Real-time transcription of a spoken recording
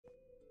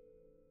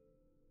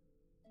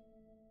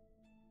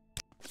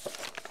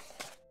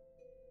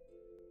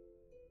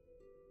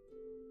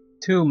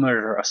2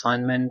 murder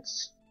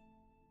assignments,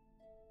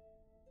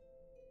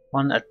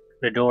 1 at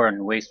Redoran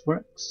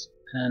Wasteworks,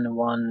 and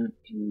 1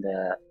 in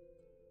the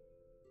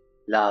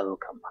Lalu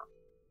compound.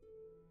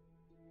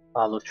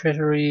 Lalu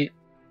Treasury,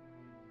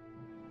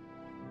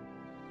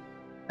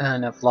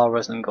 and a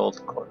flowers and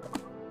gold corridor.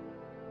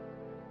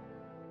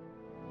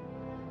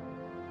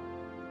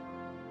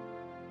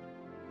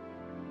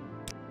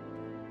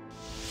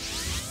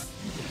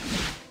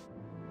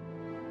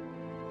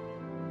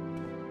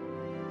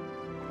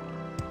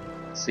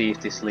 See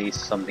if this leads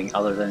to something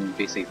other than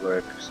busy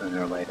work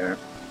sooner or later.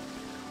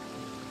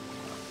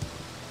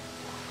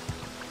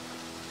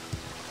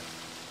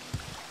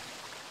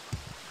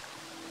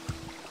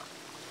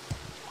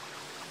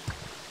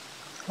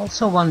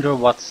 Also wonder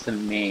what's the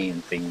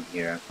main thing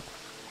here.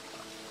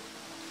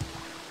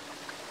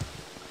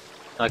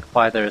 Like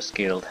Fighters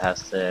Guild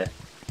has the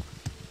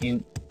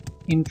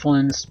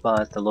influenced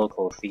by the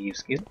local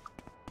Thieves Guild.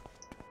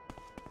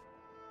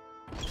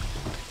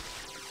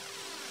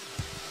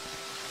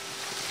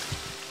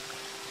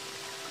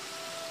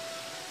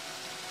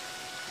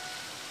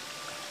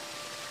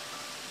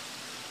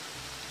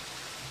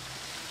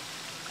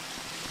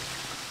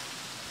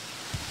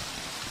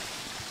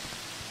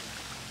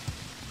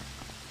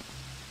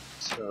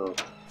 So,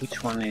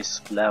 which one is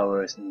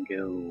flowers and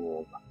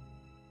gold?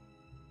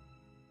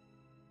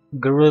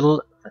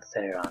 Grill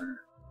Veteran.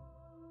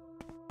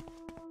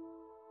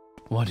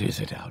 What is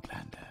it,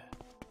 Outlander?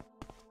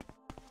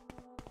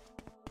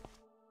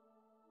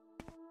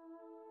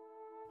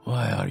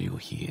 Why are you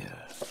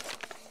here?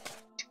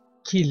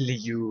 Kill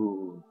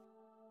you.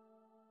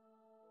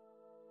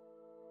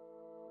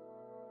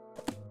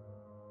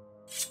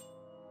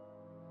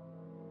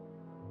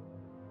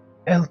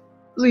 Help,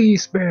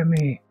 please spare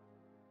me.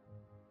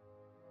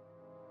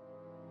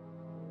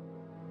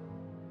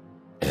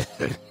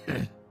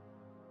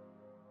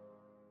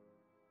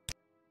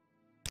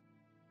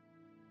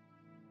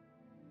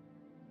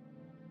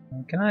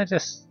 Can I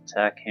just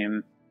attack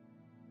him?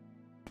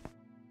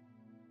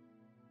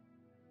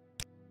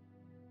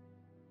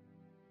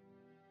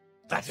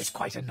 That is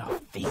quite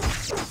enough, thief.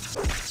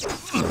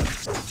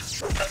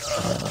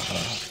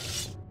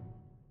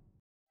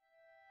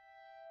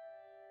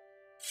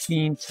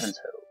 Nintendo.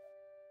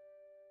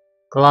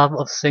 Glove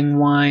of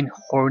Singwine,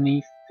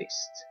 Horny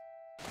Fist.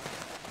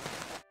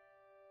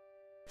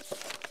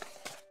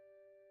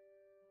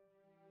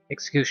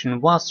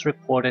 Execution was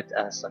reported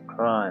as a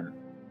crime.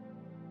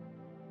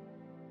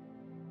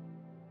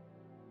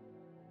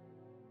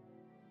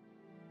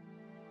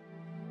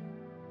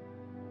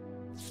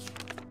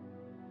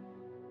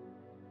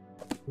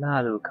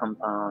 Lalu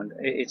compound,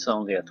 it's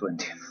only a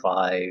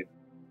 25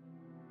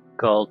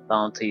 gold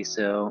bounty,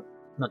 so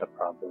not a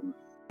problem.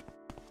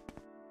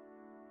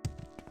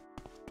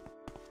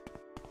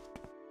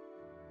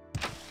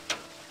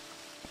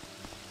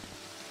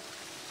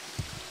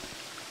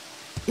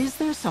 Is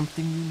there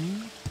something you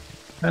need?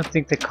 I don't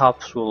think the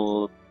cops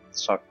will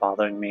start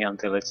bothering me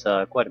until it's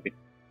quite a bit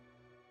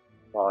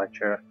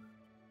larger.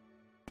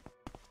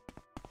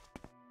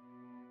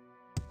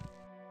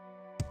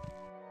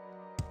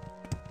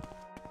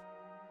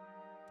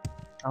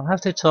 I'll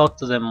have to talk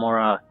to the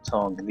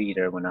Moratong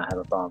leader when I have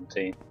a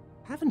bounty.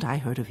 Haven't I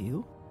heard of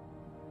you?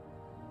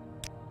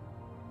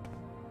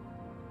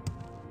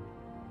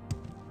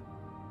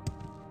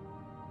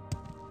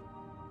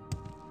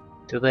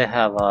 Do they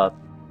have a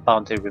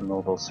bounty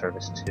removal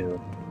service too?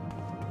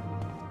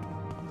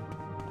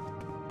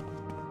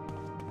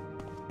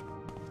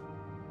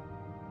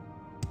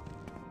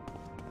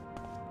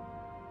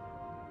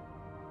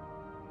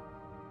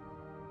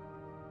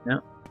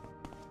 No.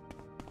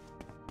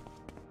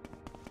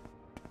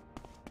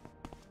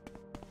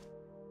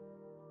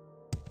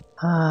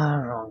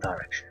 Wrong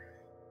direction.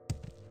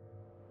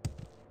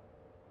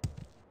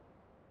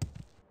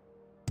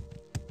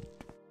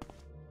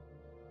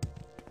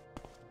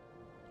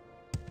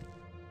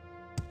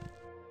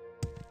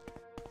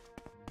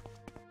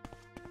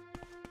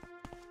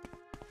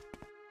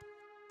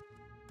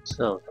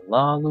 So, the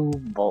Lalu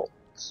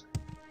Vaults.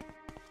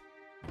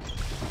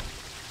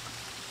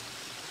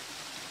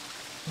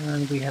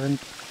 And we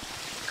haven't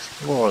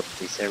explored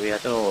this area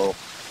at all.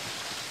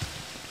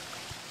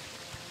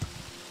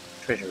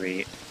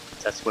 Treasury,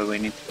 that's where we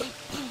need to go.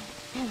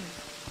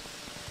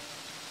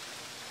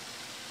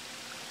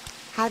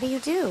 How do you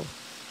do?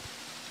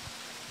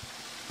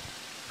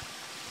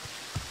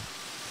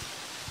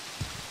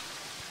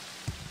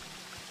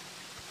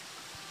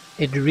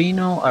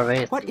 Edrino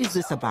Arete. What is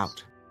this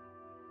about?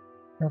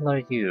 Who the hell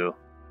are you?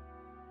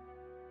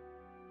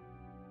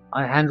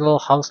 I handle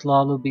House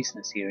Lalu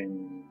business here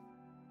in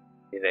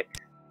Vivek.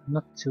 I'm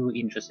not too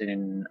interested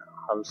in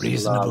House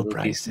Reasonable Lalu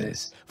prices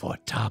business. for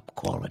top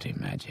quality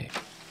magic.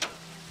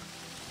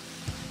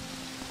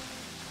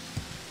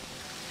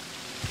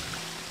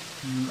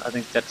 I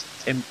think that's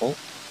a temple.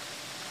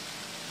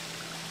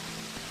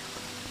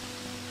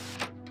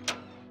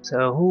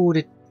 So who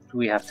did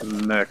we have to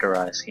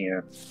murderize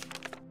here?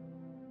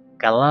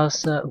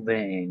 Galasa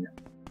Vane.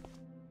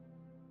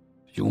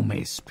 You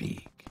may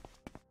speak.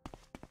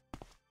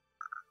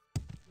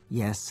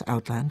 Yes,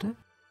 Outlander?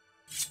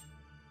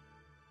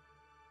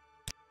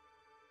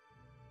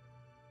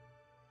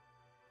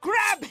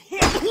 Grab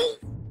him!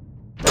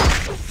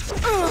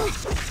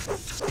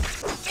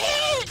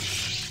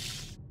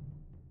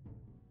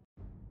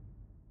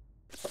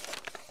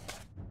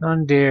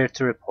 None dare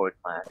to report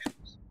my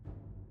actions.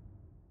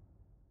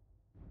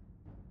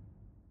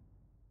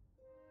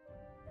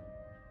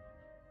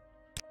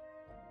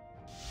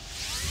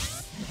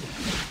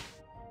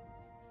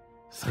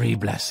 Three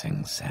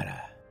blessings,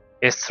 Sarah.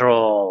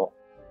 Isthrall.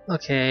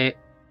 Okay.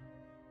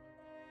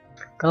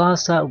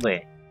 Galassa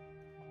Uwain.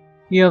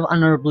 You have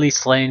honorably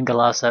slain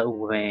Galassa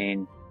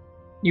Uwain.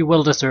 You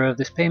will deserve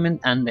this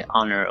payment and the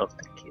honor of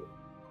the kill.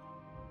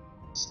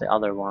 It's the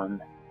other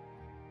one.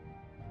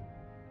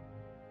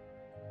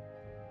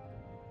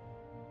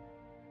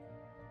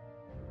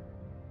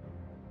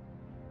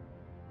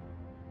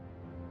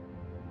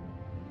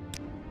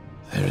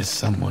 There is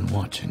someone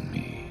watching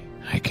me,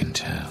 I can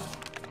tell.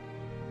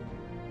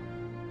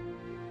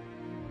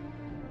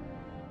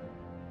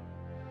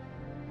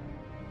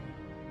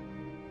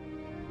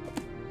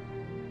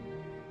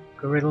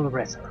 Gorilla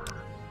Wrestler.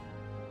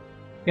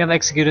 You have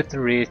executed the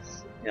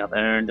wreath. You have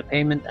earned the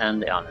payment and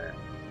the honor.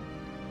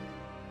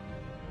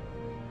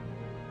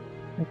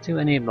 Can't do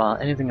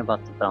anything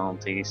about the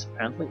bounties,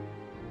 apparently.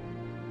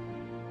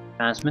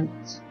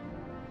 Advancement.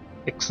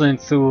 Excellent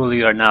Thule,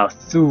 you are now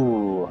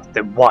Thule,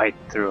 the White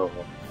Thule.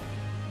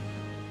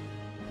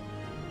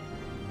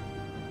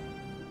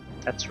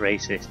 That's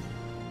racist.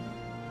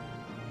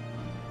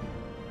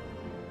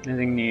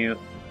 Anything new?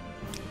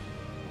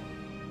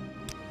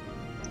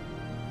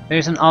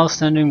 There's an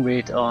outstanding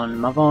writ on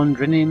Mavon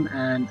Drenim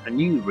and a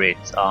new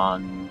writ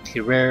on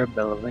Tirer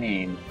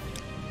Belvain.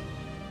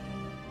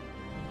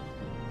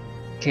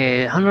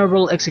 Okay,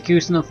 honourable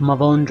execution of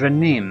Mavon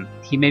Drenim.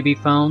 He may be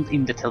found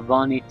in the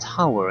Telvanni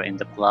Tower in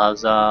the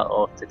plaza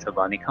of the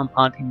Telvanni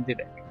compound in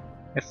Vivek.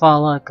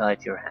 Efala,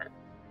 guide your hand.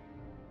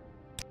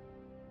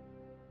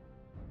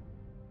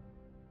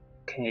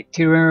 Okay,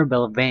 Tirer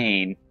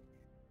Belvain.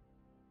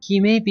 He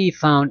may be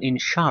found in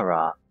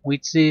Shara,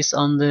 which is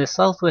on the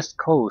southwest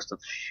coast of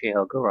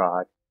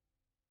Sheogorath.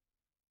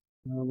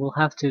 We'll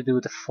have to do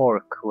the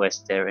fork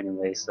quest there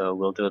anyway, so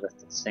we'll do that at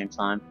the same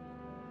time.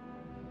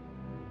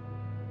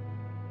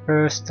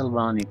 First,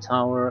 Telvanni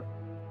Tower.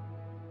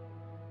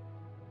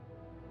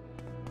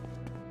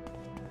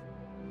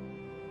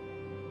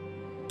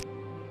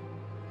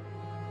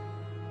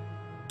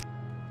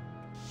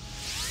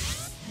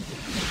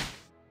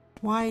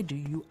 Why do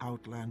you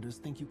Outlanders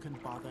think you can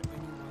bother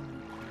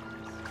anyone?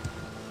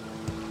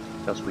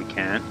 Because we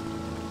can.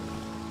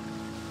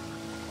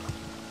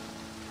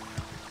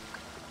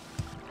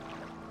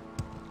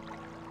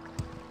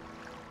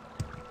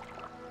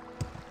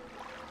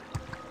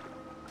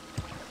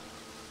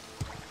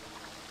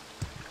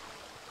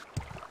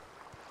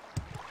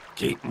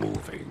 Keep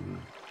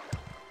moving.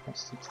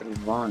 That's the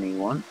Telvanni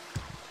one.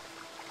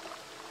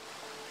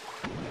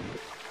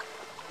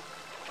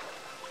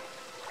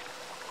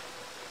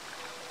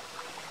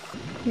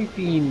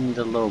 Maybe in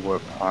the lower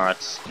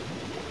parts.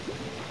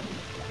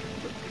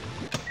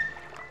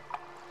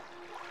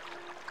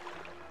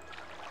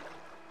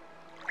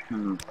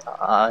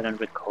 I don't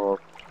recall.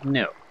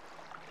 No.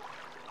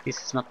 This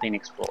has not been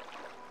explored.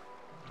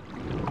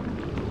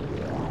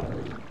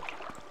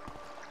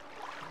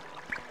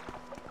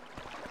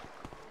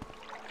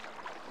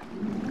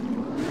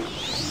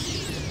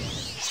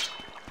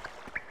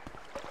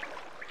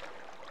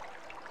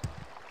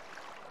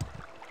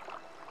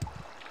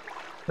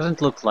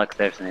 Doesn't look like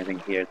there's anything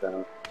here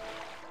though.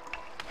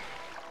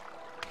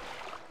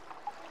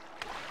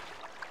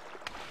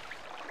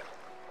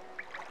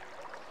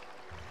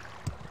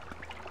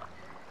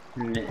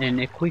 An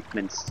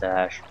equipment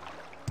stash.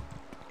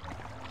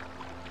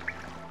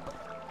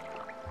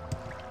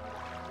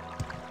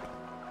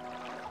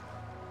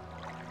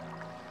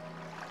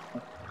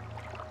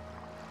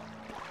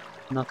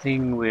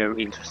 Nothing we're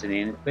interested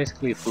in,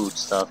 basically food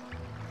stuff.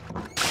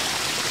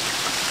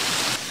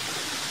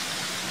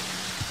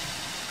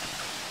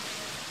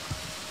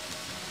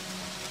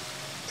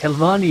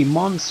 Telvanni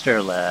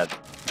Monster Lab.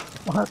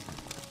 What?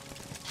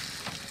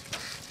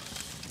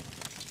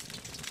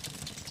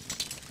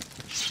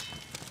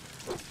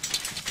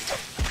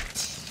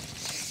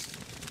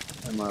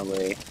 On my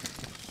way.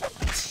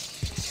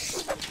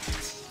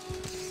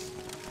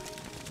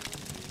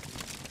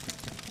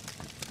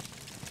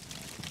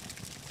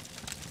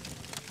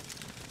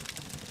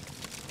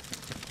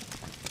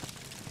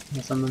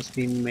 Someone's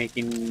been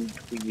making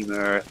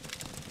Dreamer.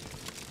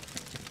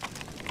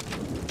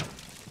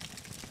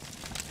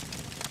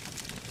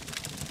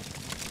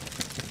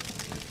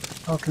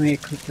 Alchemy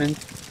equipment,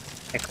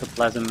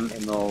 ectoplasm,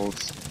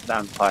 emeralds,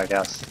 vampire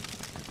dust.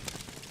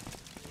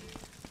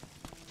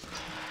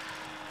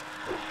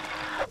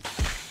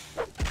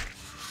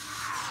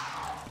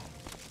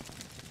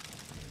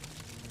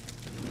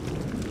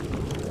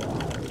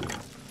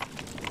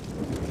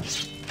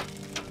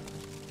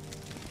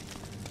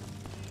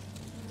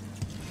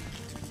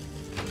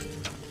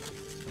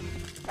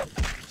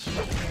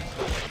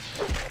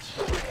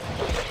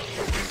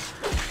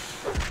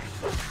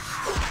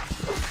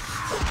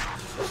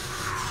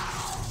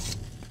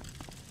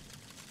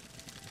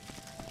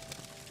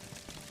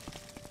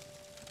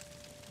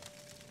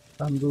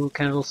 Bamboo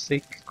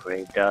candlestick,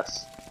 grave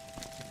dust.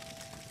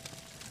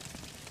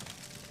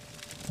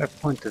 Fair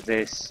point to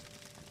this.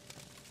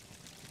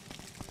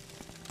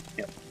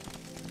 Yep.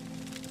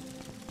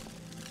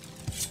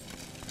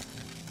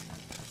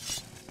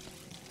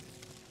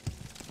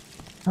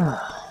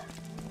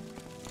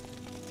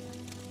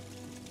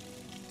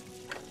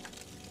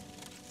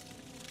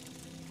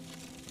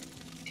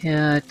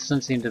 Yeah, it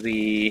doesn't seem to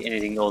be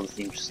anything all that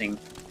interesting.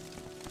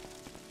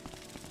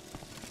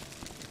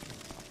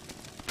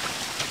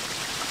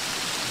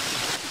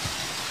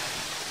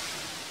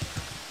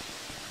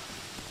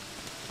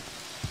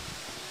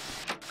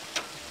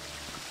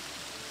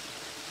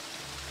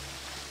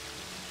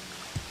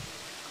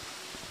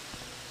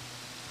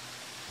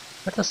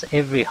 Why does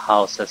every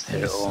house has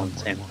their own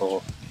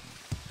temple?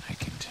 I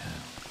can tell.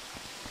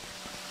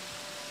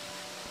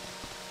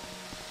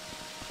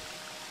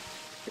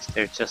 Guess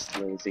they're just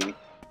lazy.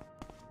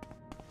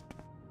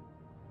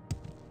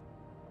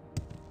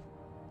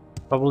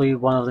 Probably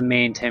one of the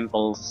main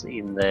temples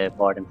in the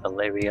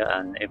Vardenfell area,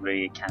 and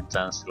every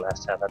canton still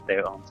has to have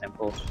their own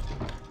temple.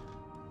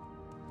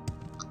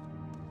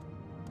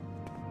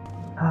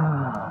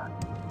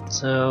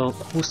 So,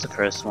 who's the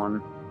first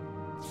one?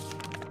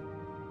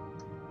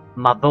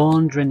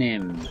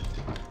 Mavondrenim.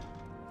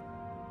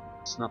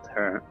 It's not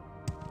her.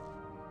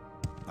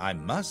 I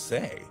must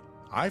say,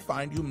 I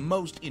find you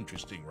most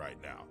interesting right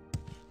now.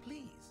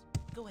 Please,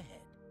 go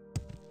ahead.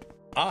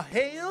 A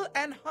hail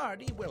and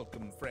hearty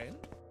welcome, friend.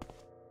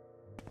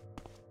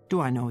 Do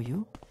I know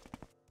you?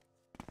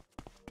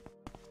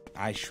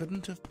 I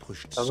shouldn't have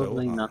pushed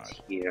Probably so hard. not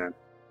here.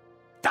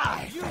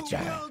 Die,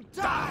 Fetcher!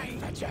 Die,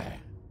 Fetcher!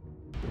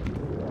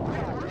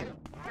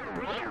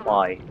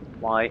 Why?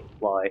 Why?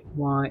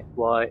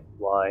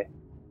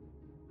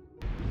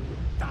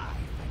 Die,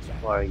 Fetcher!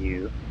 Who are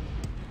you?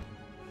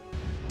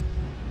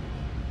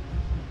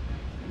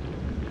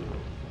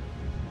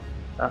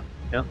 Ah,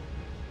 no.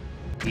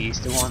 He's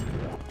the one.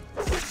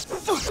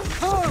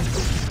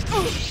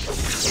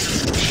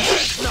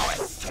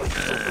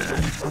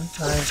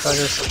 I got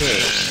to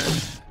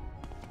escape.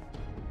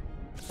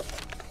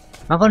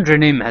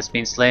 Mavondrenim has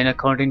been slain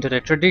according to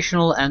the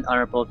traditional and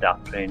honourable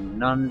doctrine.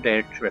 None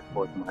dare to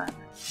report man.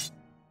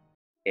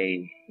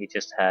 Okay, he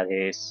just had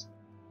his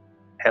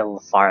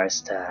hellfire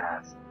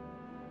staff.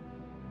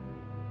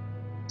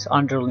 His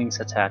underlings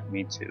attacked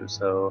me too,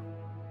 so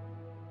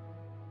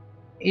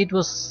it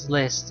was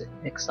less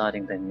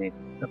exciting than it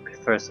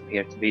first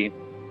appeared to be.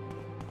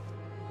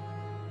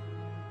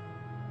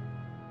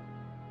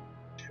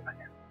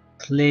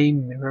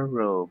 Claim mirror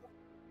robe.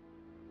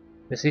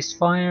 Resist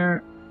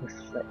fire,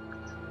 reflect.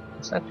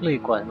 It's actually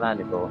quite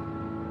valuable.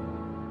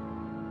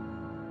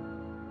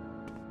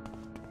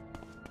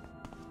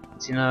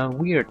 It's in a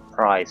weird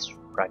price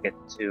bracket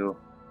too.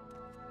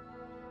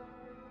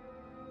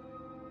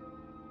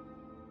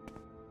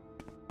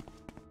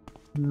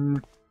 I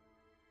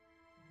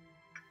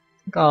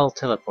think I'll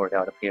teleport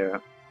out of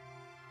here.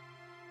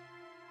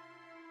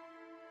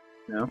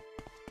 No?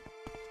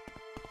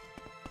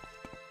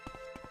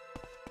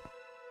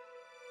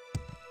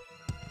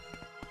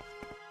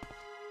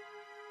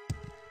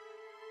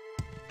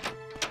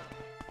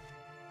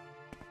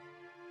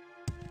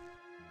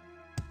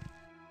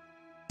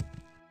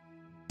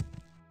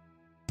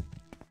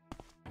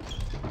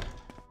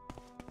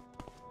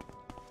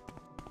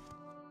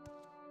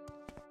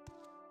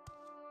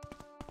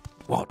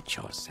 Watch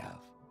yourself.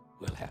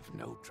 We'll have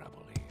no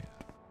trouble here.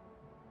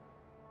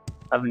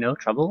 Have no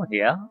trouble?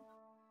 Yeah?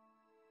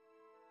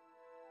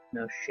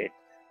 No shit.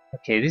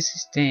 Okay, this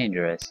is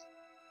dangerous.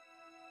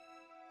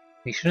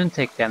 We shouldn't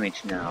take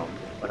damage now.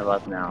 What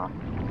about now?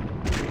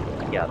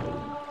 Yeah.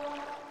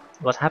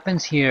 What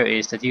happens here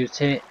is that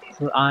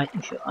if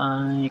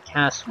I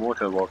cast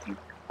water walking,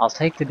 I'll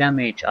take the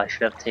damage I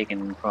should have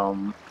taken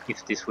from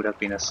if this would have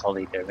been a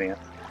solid area.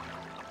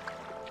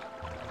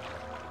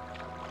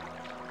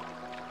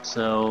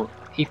 So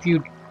if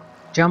you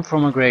jump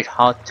from a great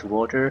height to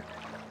water,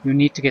 you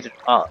need to get it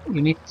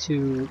you need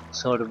to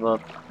sort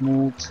of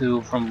move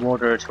from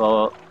water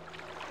to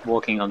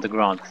walking on the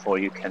ground before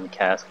you can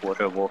cast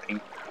water walking,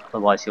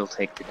 otherwise you'll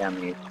take the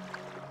damage.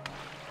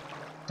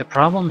 The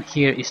problem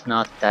here is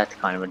not that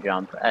kind of a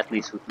jump, at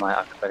least with my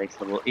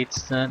acrobatics level.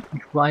 It's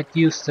if I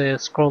use the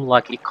scroll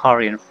like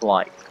Icarian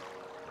flight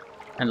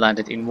and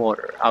landed in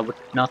water, I would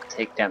not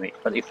take damage,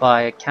 but if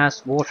I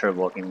cast water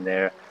walking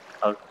there,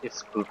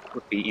 it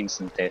would be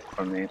instant death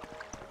for me.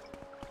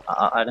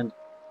 I don't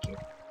get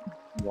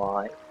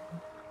why.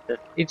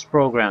 It's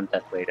programmed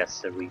that way,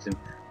 that's the reason,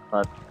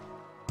 but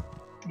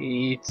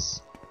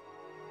it's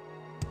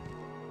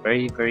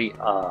very, very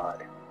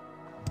odd.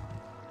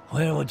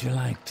 Where would you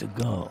like to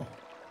go?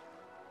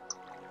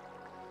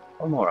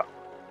 Almora.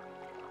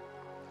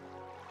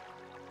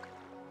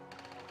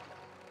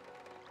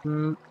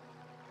 You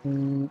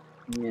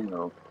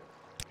know.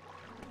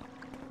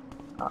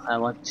 I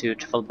want to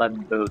travel by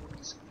boat.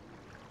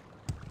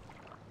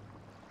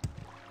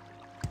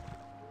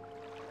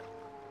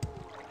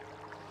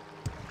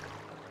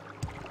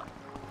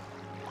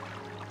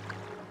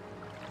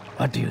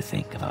 What do you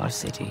think of our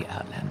city,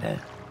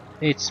 Outlander?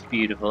 It's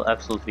beautiful,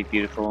 absolutely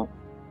beautiful.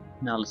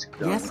 Now let's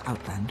go. Yes,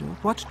 Outlander,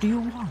 what do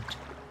you want?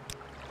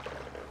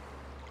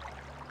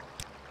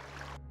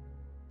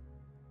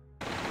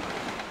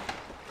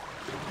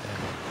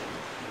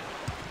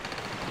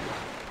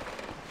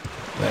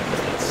 Where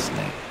was that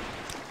slave?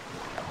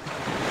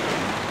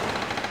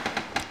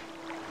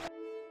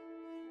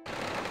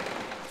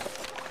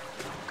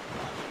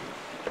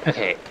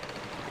 Okay.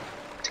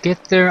 To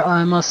get there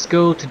I must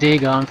go to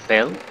Dagon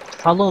Fell,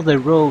 follow the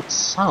road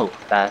south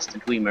past the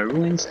Dreamer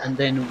Ruins and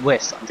then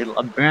west until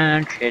a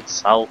branch heads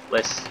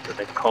southwest to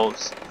the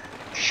coast.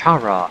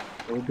 Shara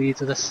will be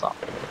to the south.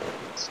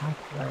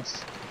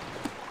 Southwest.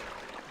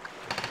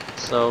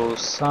 So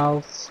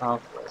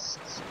southwest.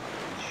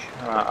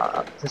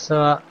 Shara. There's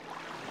a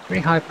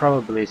pretty high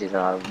probability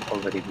that I've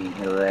already been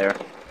there.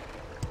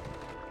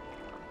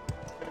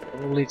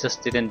 Probably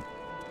just didn't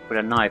put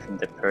a knife in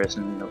the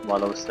person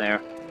while I was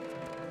there.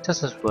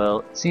 Just as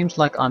well, it seems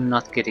like I'm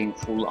not getting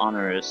full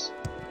honors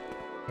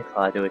if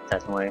I do it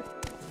that way.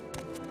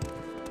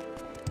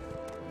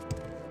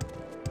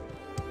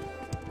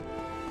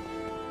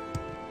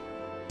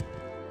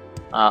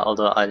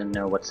 Although I don't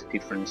know what's the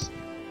difference.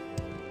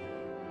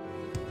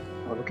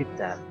 Oh, look at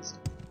that.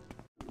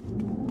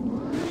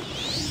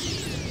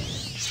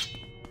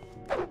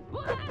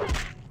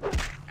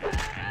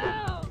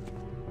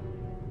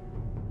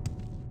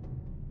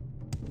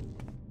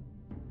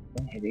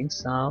 Okay, heading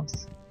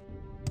south.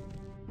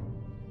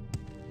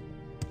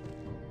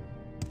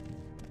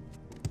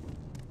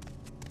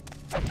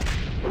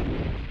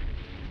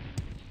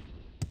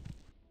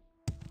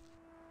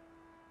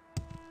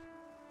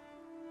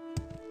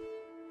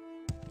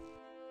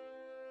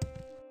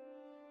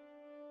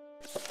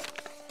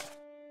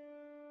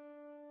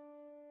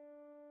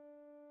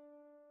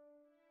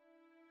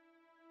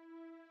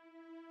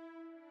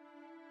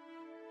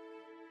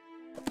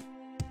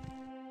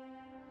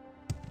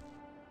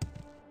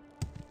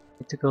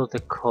 Need to go to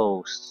the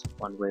coast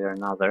one way or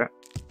another.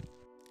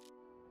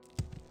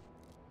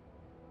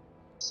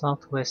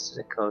 Southwest of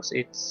the coast,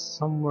 it's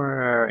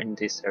somewhere in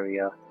this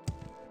area.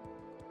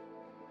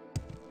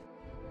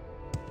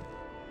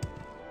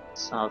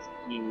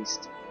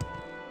 Southeast.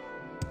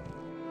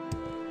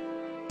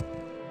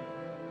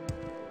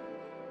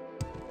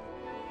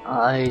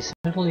 I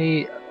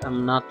certainly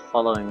am not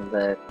following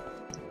the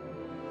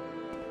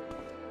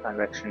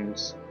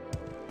directions.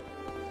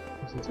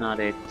 This is not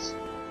it.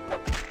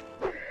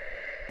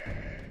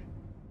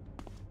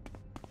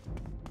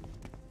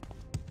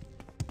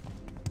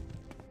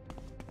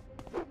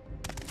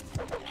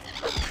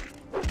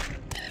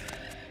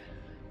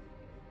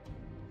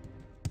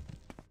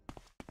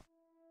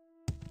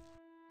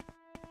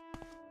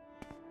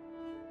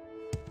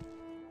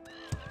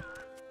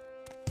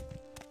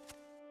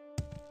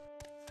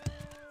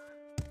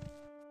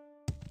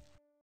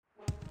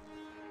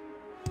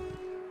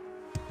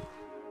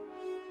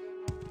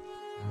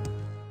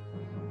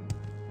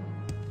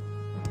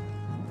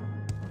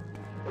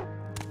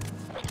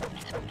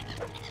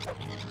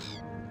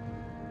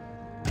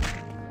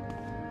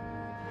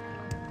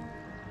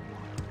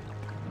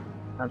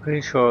 I'm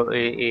pretty sure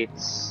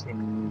it's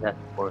in that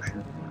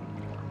portion.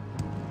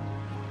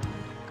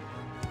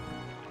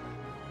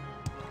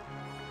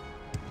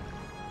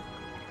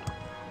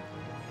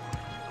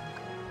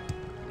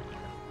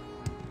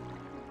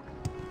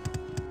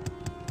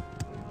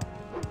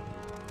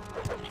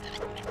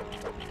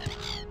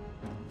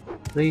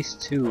 At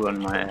least two on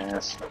my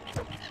ass.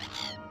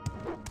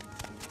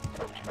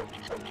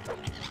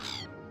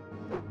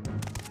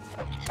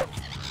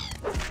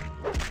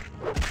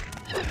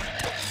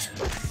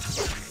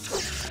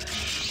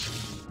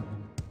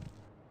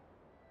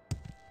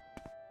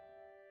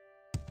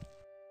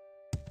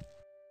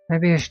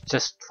 Maybe I should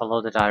just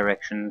follow the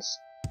directions.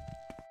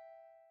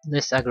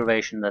 Less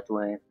aggravation that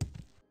way.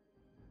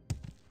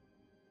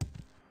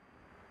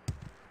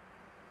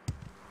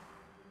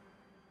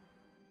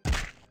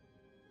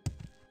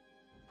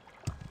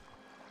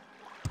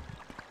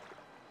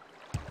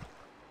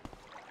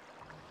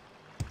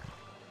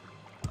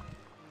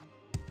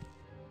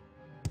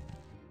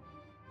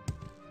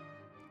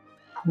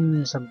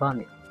 Who's a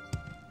bunny?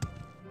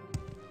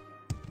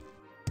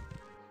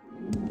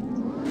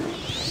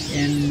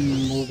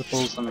 In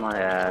multiples on my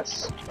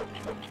ass.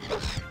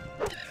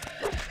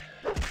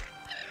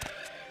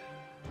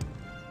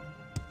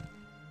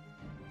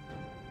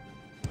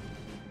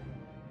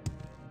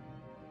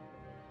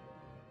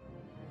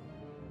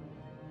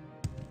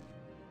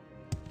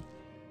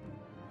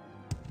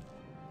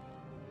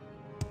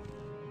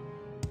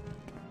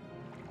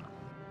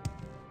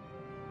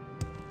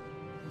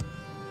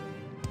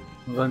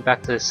 I'm going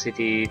back to the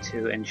city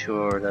to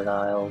ensure that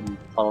I'll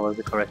follow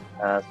the correct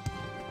path.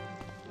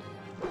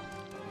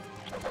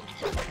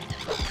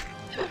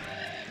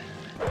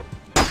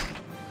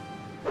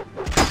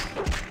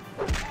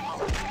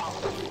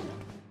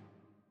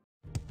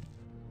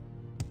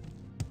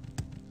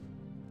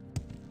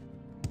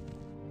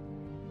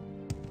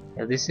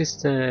 Yeah, this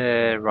is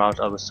the route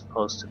I was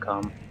supposed to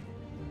come.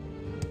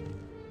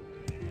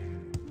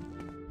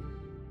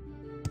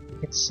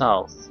 It's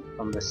south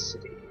from the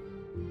city.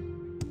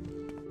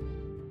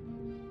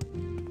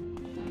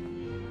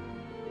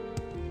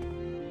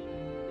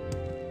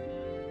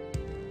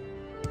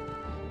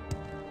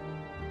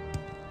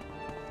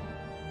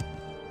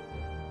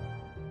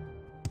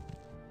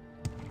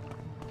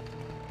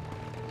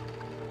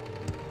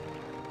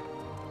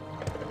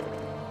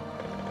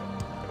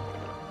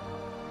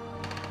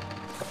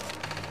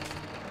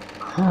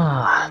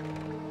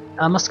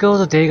 I must go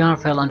to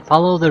Dagonfell and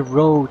follow the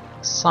road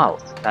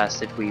south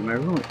past the Dreamer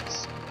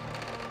Ruins.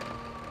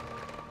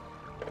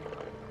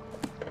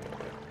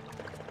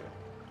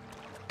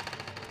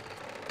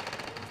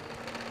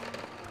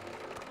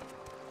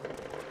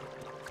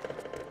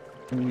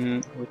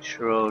 Which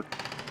road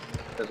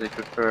does it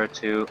refer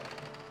to?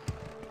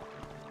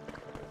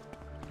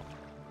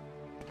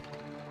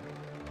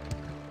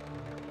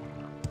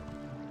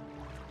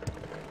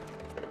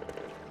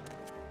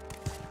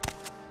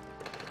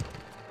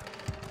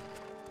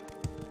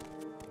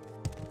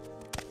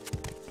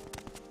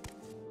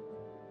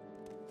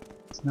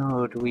 There's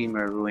no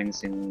Dreamer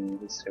Ruins in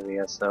this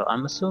area, so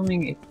I'm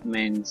assuming it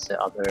means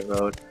the other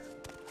road.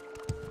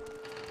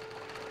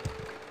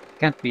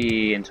 Can't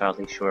be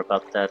entirely sure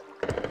about that.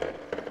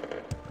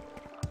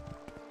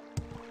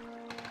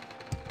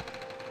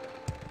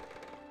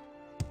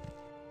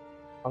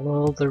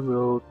 Follow the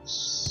road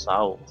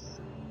south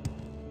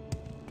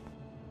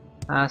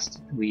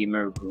past the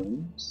Dreamer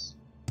Ruins.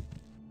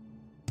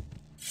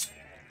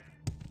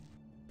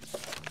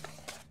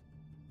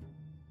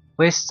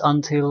 West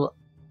until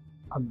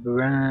a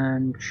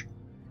branch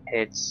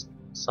heads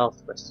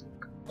southwest.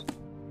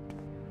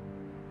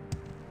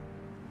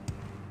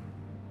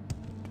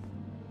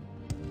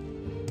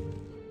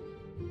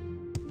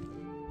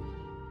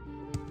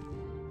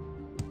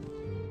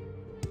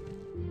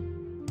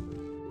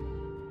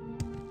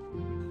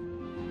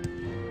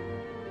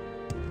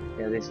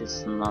 Yeah, this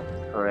is not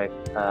the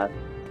correct path.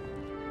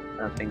 I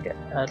don't think,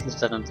 at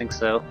least I don't think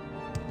so.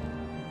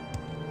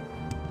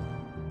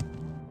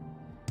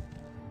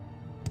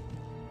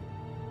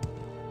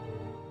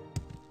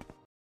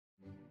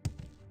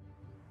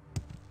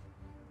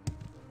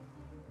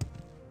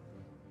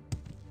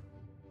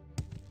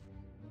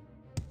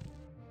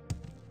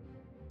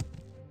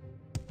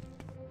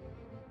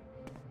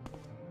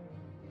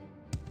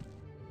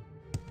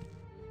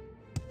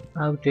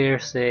 I dare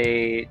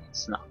say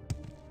it's not.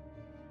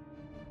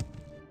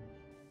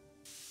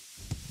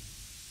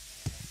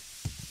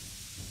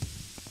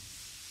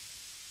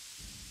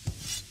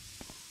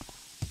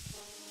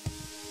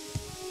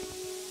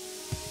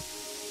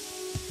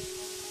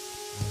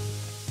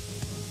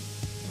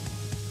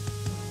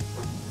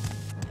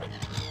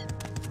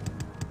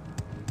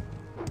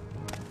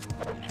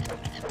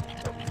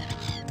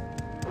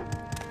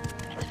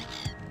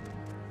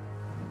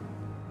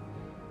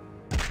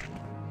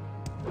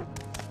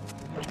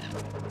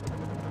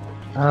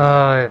 Oh,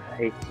 I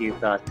hate you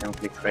goddamn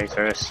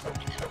creators.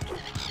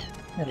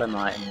 Hell am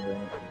I anyway?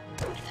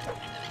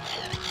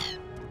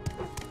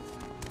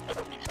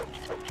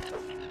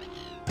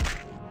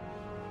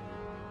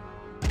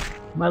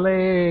 My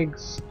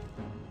legs!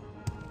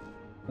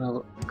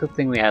 Well, good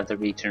thing we have the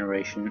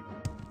regeneration.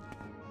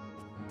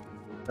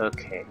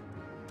 Okay,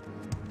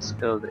 let's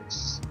go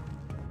this.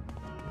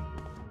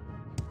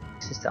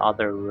 This is the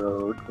other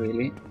road,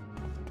 really.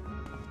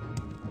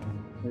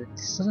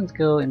 This doesn't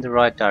go in the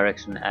right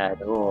direction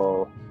at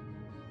all.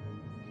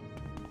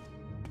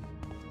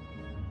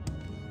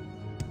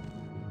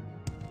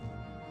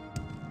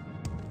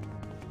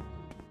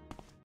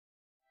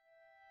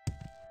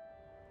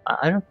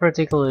 I don't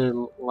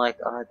particularly like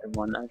either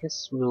one. I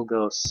guess we'll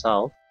go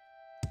south.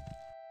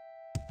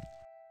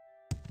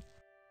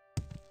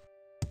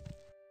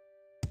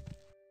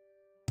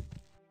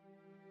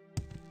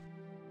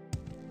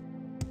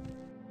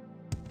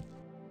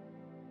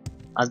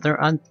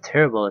 I'm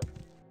terrible at...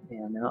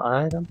 Yeah, no,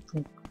 I don't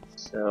think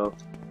so.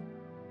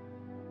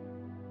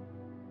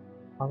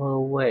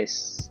 Follow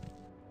west.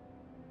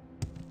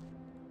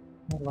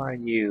 Who are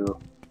you?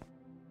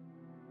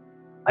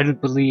 I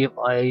don't believe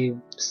I've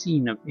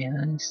seen a...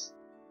 Yes.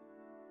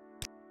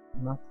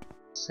 I'm not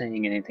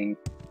saying anything.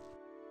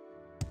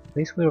 At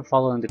least we were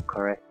following the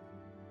correct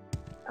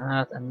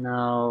path, and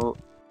now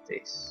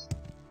this.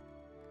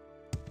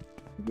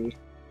 Maybe.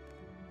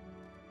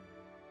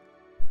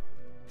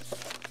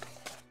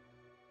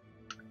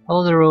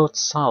 Follow the road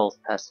south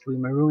past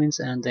Dreamer Ruins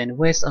and then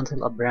west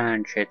until a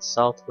branch heads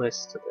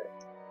southwest to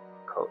the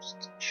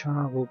coast.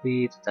 Shara will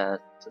be to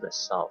the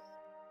south.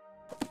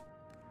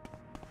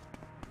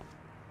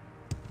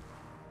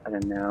 I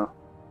don't know.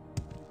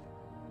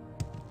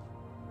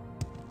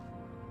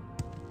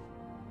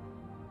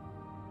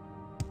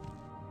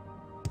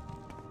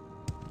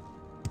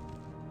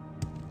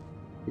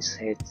 This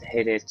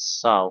headed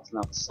south,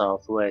 not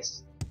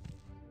southwest.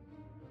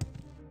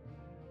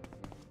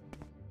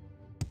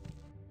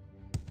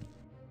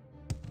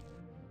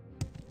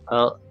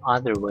 Well,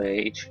 either way,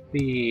 it should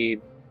be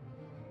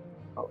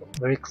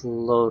very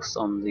close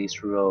on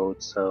these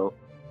roads, so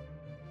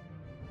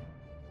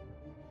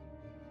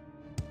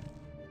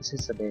This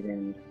is a dead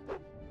end.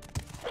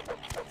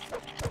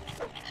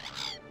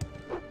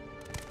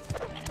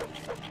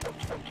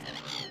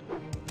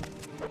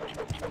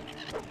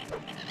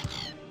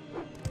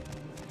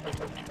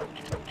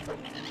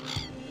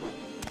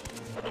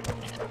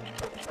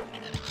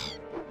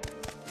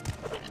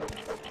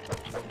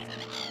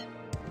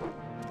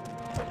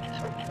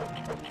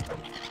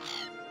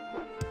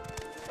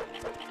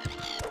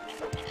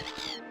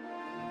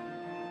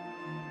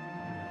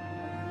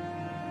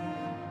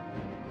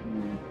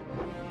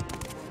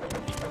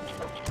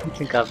 I don't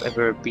think I've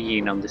ever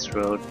been on this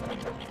road.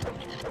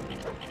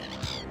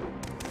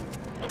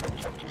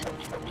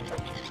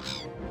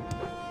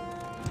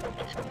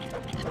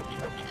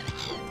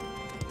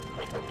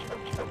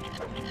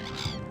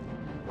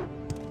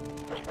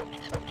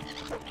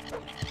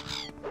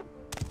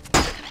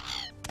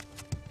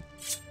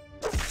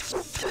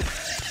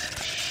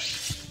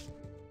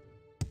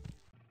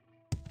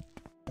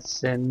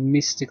 It's a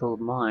mystical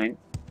mine.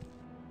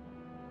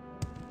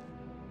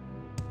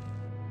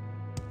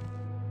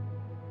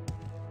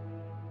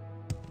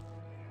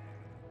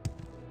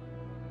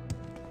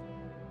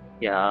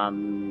 Yeah,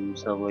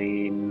 so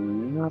we're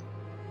not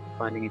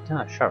finding it.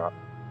 Ah, shut up.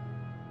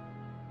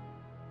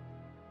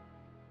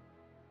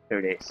 There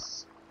it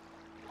is.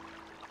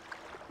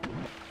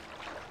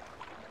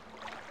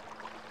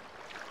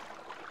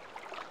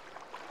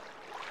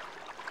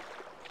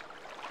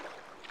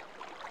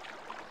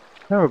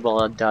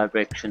 Terrible at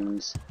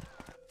directions.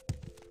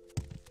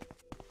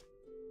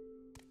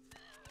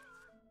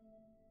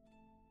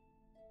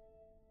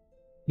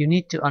 You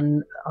need to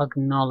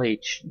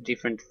acknowledge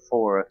different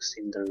forks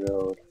in the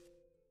road.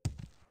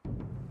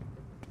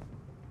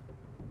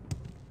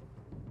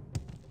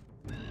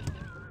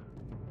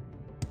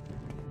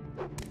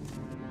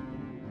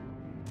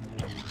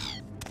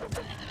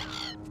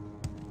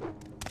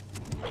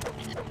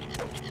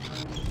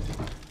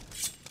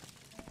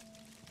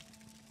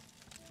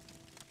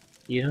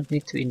 You don't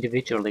need to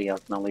individually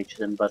acknowledge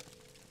them, but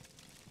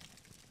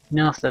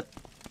enough that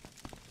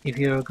if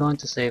you're going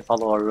to say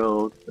follow a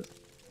road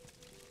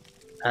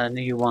and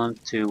you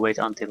want to wait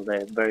until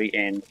the very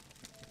end,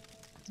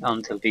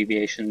 until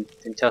deviation,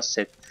 then just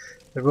it.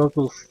 The road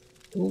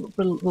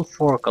will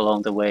fork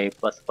along the way,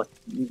 but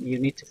you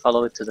need to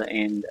follow it to the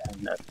end,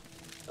 and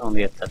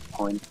only at that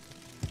point.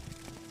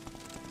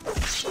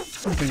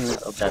 Something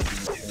of that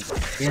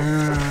nature.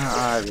 Yeah,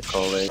 I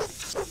recall it.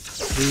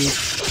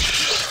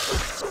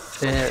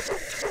 The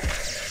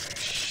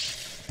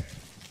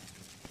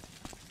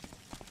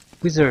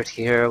wizard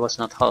here was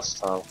not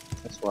hostile,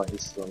 that's why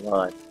he's still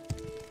alive.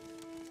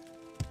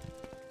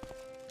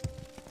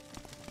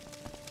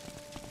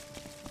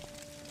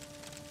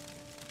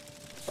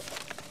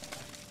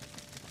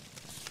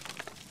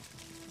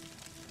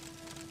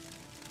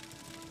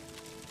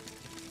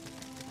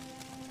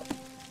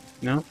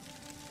 No?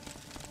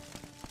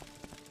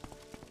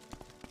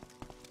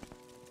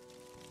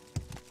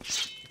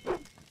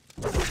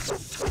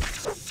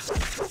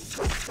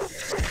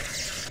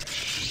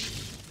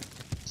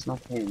 It's not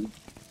him.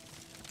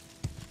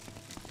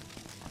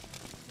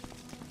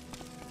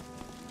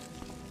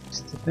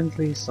 It's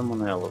definitely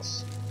someone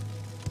else.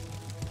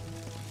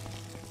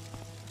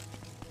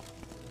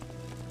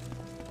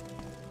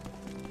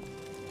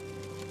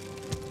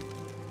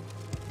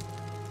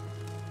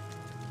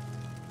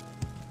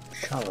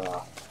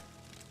 Shara.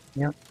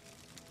 Yep.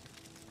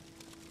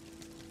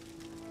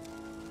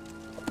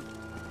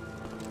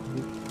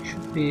 You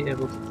should be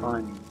able to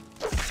find him.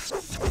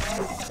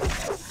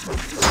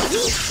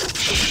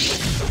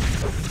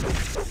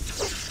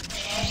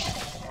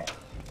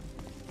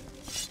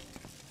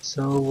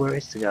 So where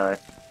is the guy?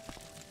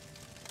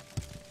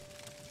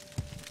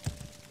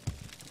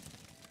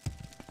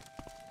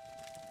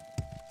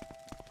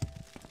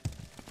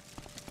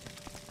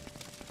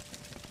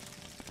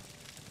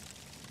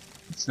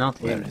 It's not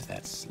him. Where is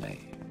that slave?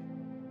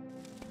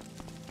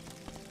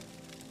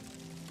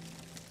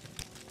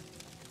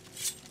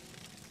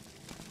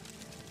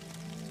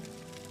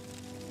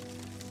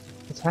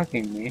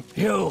 Attacking me.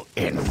 You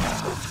inward.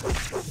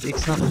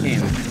 It's not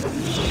him.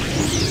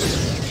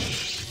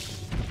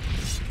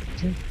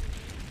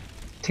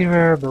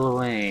 Terrible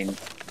Wayne.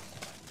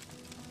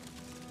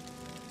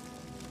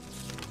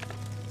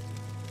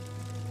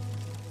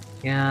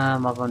 Yeah,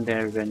 I'm up on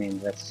there running.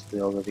 That's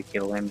we already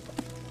killed him.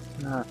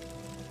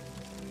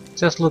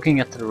 Just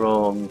looking at the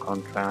wrong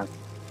contract.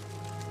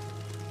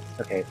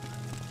 Okay.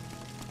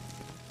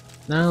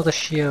 Now the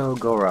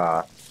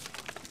Shiogora.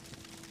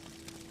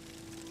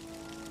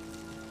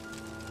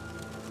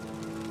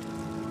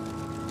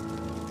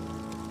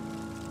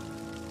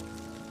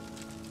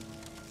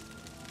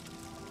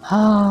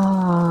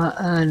 Ah,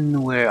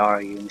 and where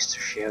are you, Mr.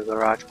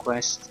 Shiogora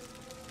Quest?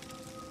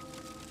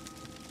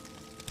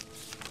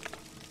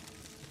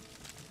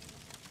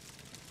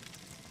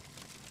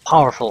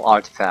 Powerful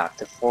artifact,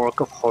 the Fork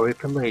of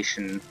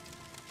Horripilation.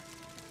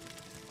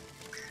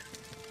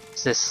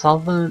 It's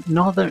the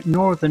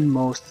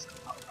northernmost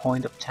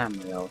point of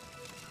Tamriel.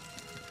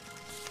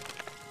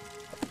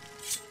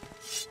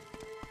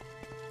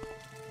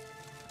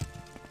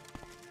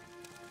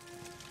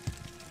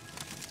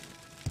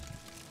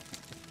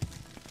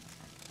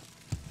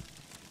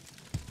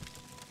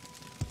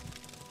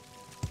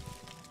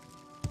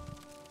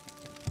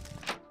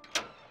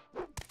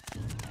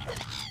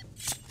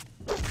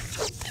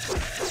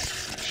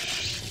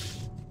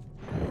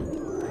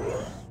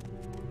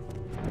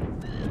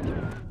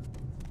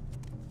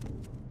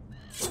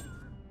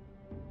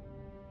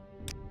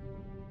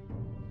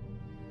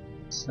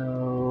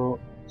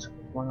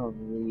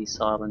 these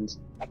islands.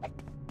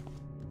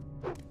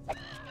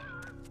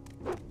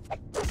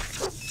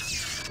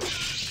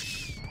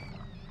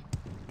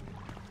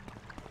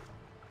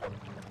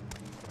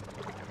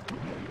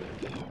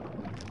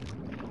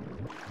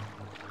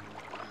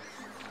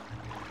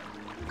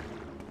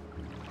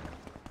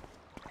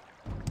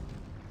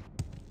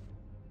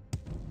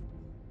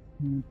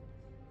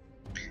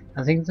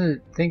 I think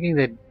thinking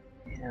that,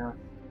 yeah,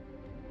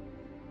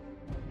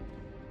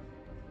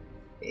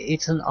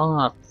 it's an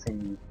art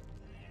thing.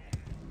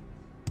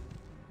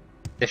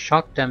 The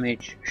shock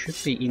damage should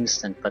be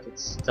instant, but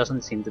it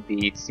doesn't seem to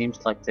be. It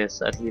seems like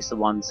there's at least a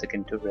 1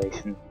 second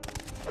duration.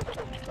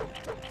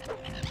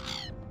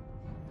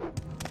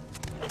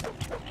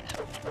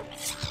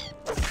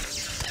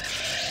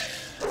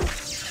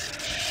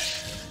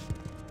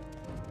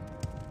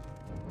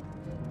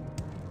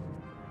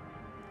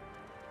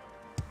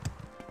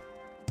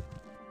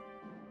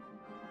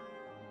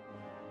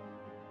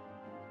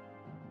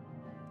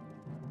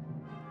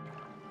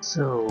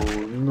 So,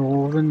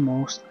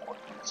 northernmost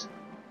point.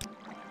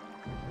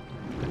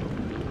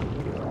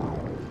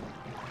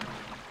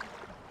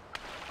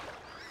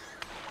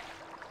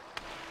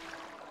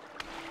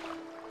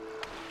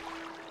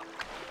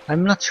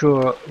 I'm not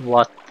sure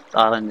what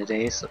island it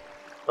is,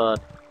 but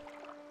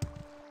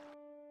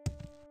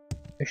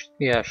there should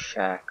be a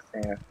shack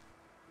there.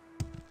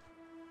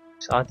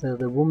 It's either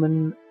the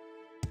woman...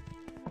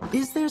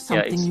 Is there Yeah,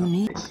 something it's you not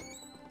need? this.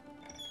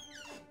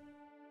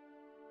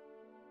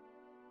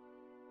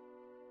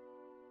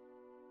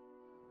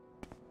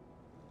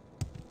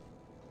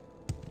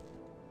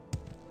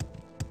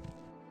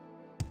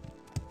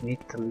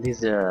 Meet the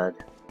lizard.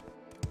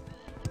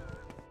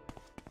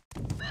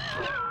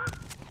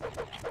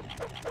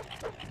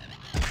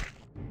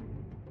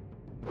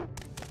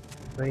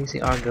 Crazy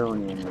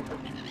Argonian.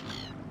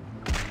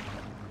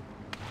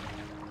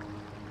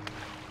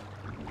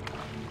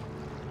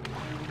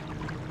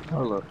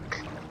 Oh look.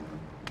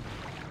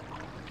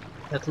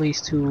 At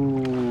least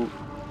 2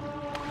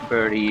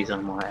 birdies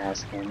on my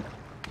ass again.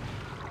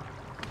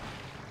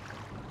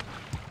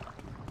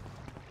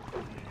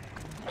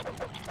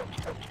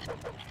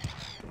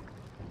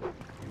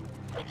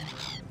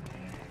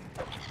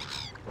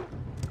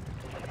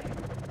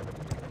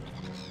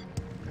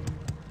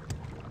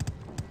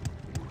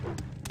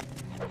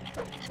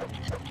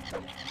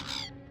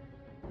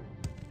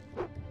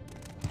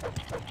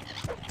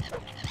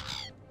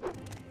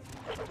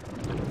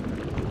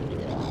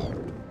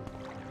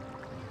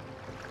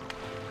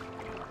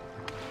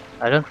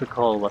 I don't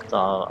recall what the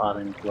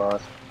island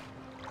was.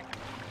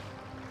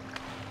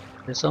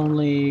 There's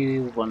only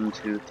 1,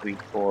 2, 3,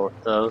 4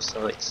 of those,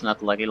 so it's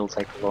not like it'll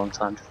take a long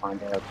time to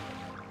find out.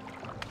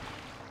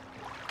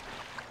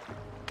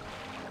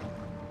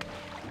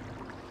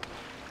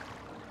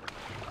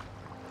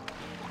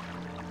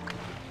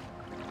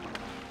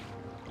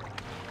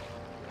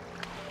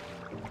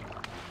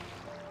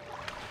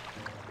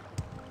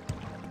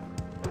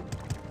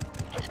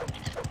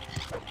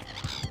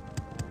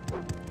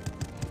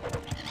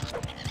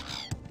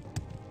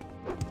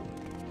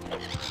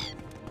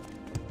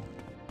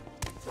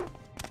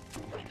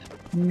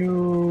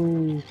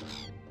 No.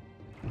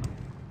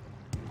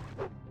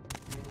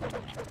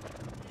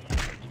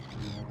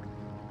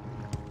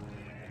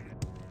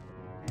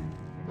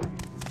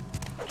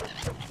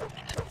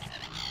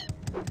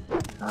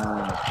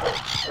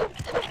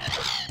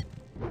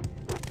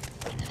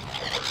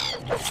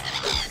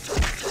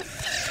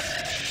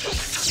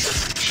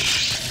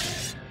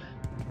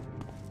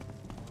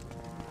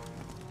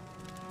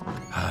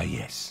 Ah,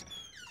 yes.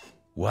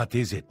 What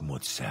is it,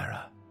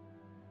 Mutsara?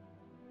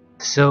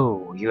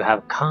 So, you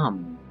have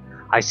come.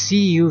 I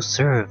see you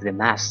serve the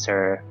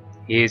master.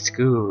 He is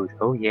good,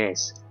 oh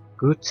yes,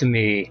 good to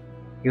me.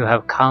 You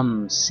have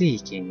come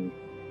seeking.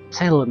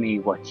 Tell me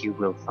what you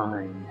will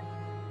find.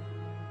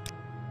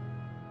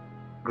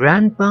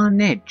 Grandpa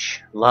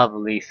Nidge,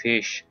 lovely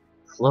fish,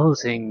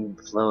 floating,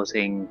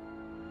 floating.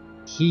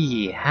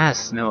 He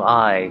has no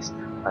eyes,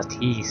 but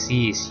he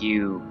sees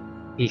you.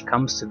 He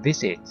comes to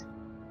visit,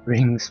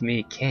 brings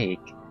me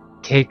cake.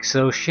 Cake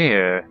so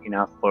share,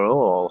 enough for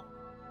all.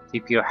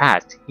 Tip your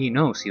hat, he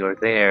knows you're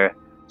there.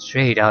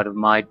 Straight out of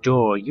my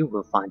door you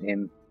will find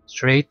him.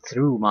 Straight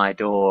through my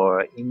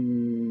door,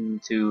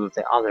 into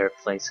the other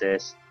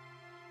places.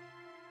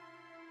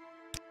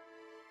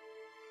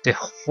 The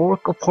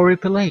fork of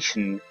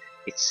horripilation,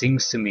 it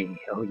sings to me,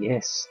 oh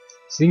yes,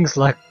 sings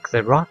like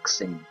the rock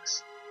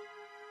sings.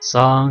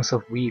 Songs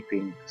of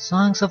weeping,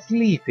 songs of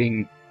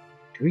leaping.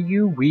 Do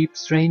you weep,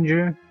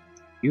 stranger?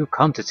 You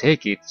come to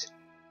take it.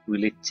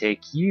 Will it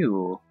take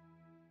you?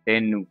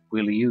 Then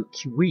will you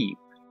weep?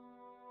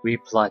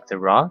 Weep like the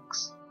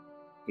rocks?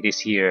 It is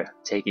here,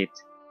 take it.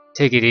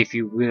 Take it if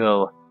you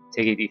will,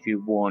 take it if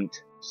you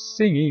want.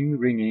 Singing,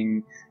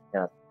 ringing.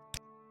 Yeah.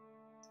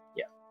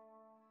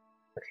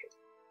 Okay.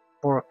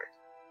 Fork.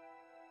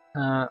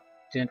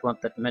 Didn't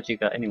want that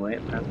magicka anyway,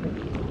 apparently.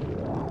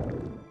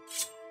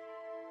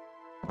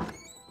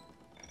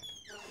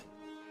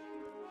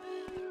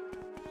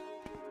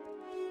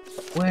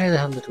 Where the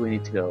hell did we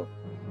need to go?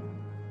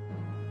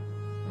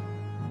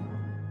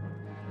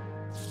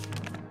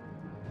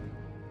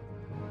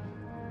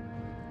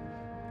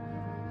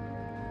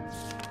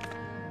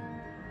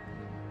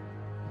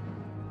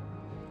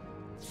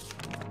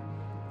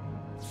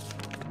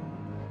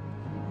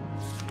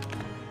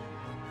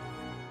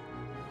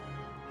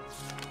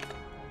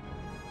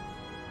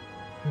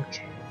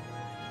 Okay.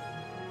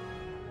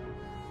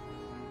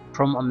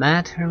 From a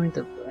mad hermit,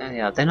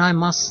 yeah, then I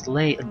must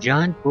slay a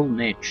giant bull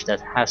niche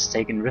that has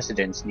taken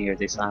residence near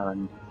this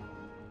island.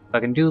 If I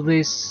can do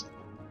this,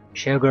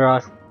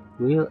 Sheogorath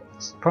will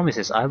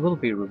promises I will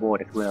be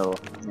rewarded well.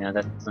 Yeah,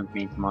 that doesn't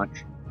mean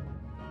much.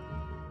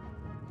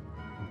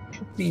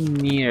 Should be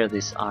near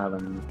this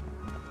island.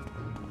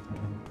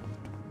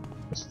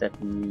 What's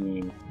that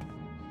mean?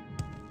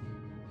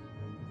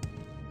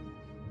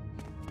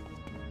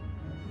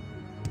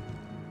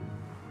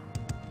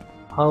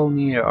 How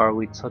near are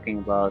we talking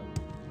about?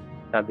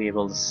 Should I be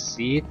able to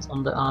see it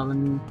on the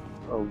island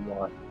or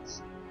what?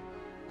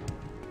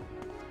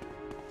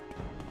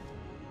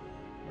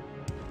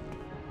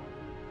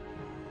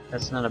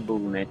 That's not a bull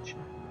niche.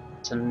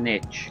 It's a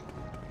niche.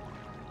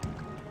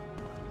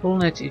 Bull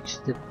niche is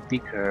the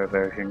bigger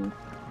version.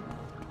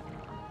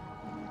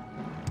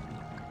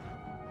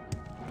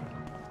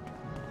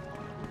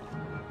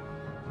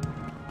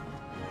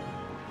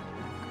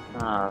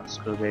 Ah,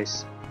 screw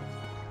this.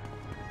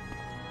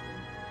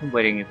 I'm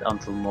waiting it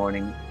until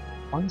morning.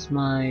 Why is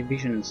my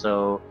vision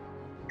so...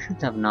 I should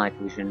have night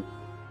vision.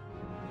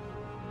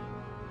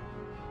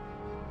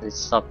 It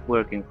stopped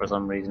working for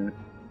some reason.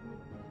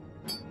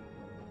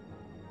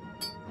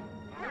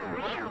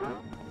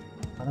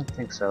 I don't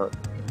think so.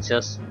 It's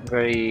just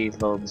very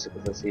low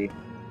visibility.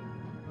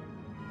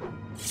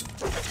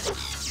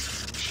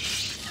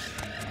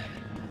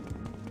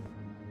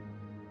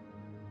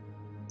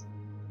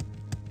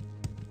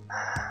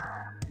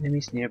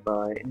 Enemies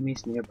nearby,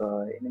 enemies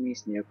nearby,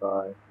 enemies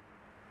nearby.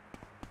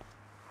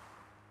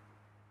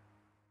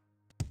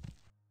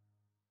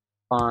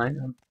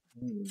 Fine,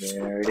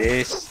 there it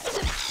is.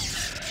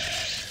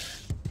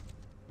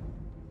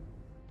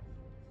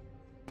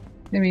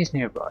 Enemies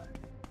nearby.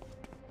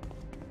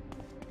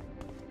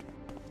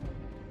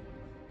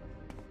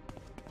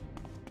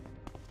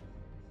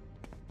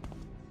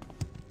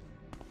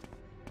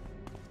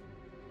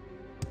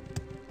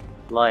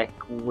 Like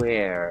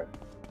where?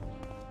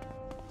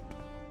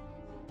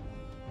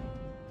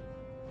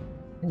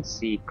 I can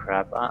see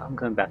crap. I'm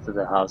going back to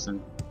the house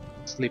and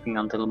sleeping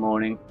until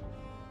morning.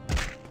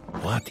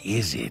 What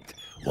is it?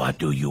 What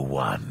do you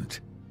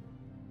want?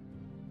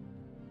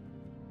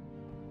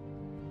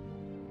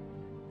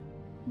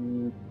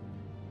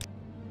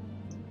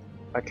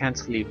 If I can't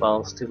sleep,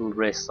 I'll still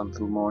rest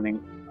until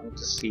morning. I want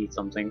to see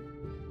something.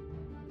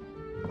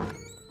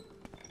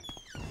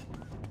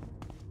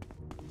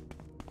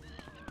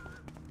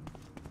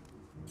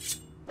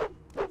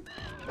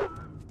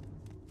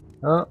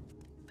 Oh.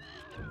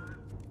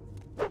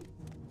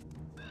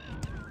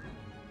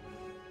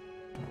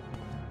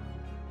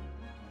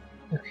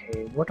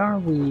 Okay, what are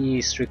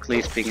we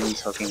strictly speaking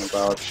talking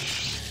about?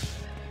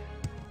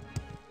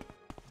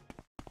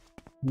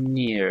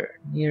 Near.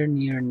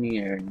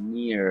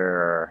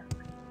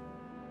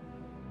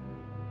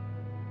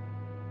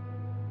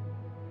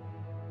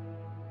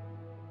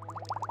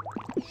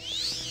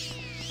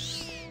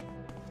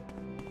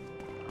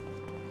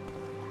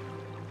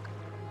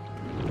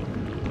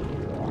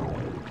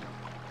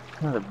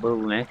 Not a bull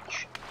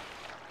niche.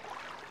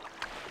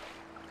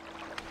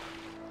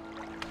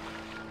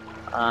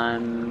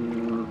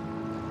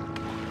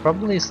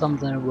 Probably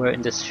somewhere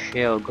in the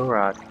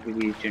Sheogorath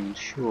region,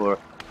 sure.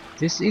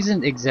 This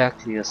isn't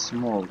exactly a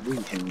small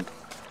region.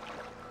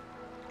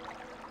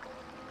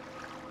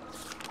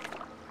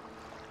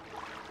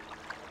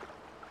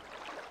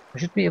 I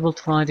should be able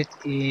to find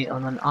it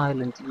on an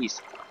island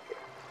east.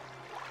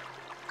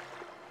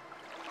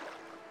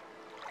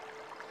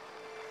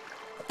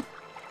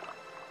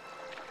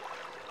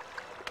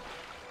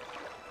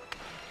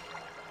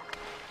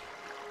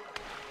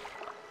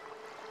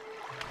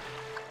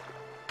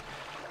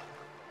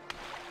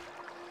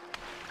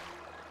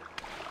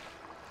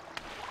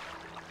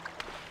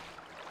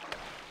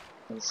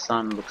 The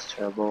sun looks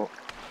terrible.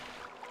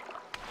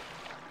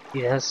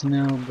 It has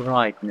no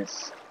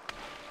brightness.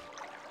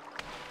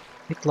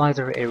 Bit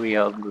lighter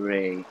area of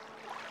grey.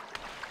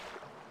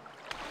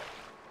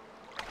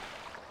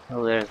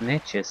 Well, there's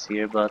niches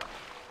here, but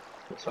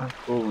those aren't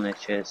full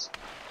niches.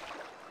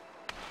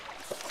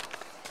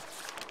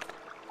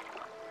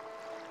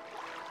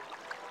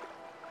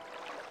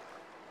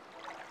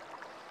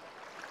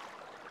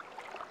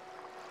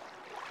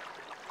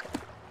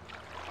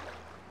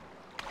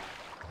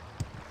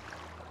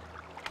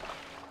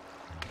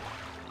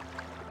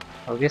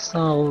 I guess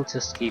I'll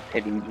just keep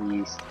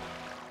heading east.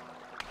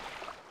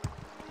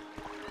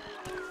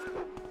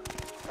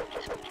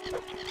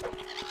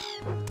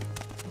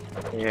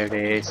 There it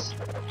is.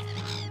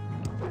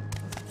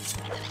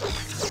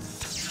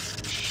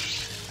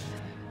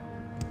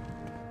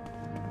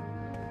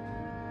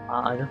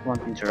 I don't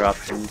want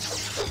interruptions.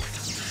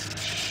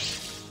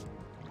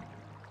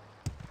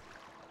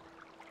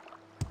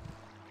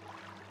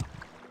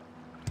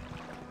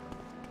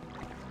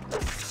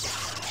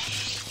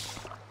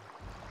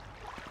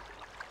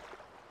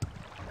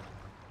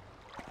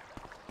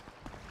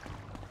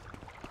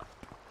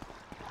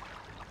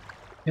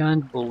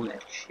 Giant bull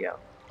niche, yeah.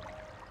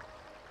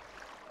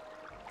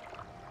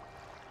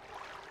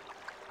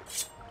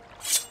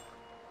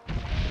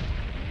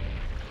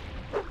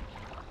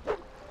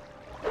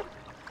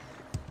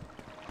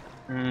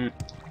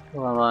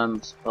 Well,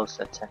 I'm supposed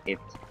to attack it.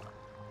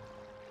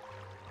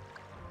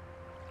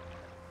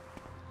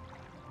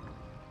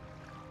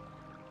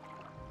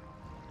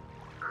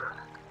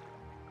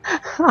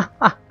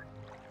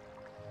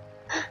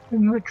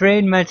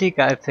 Drain magic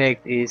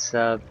effect is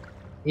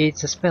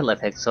it's a spell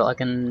effect, so I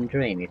can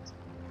drain it.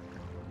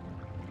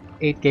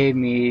 It gave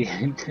me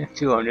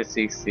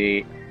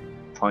 260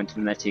 points of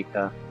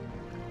magicka,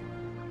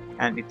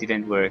 and it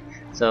didn't work.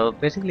 So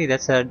basically,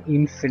 that's an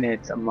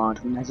infinite amount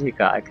of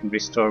magicka I can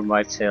restore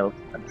myself.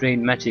 A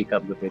drain magic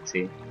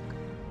ability.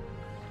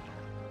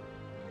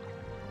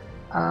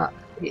 Yeah.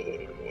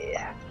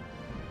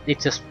 It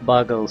just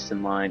boggles the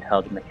mind how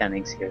the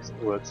mechanics here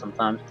work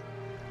sometimes.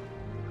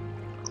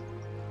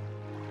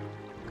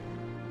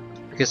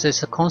 Because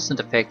it's a constant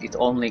effect, it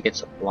only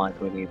gets applied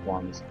really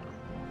once.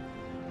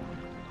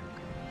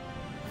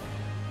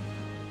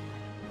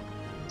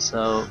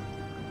 So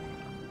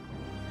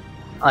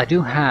I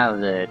do have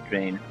the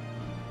drain.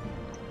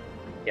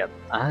 Yep,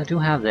 I do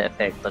have the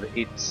effect, but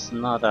it's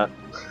not a.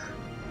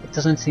 It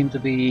doesn't seem to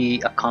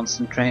be a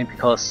constant drain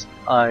because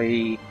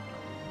I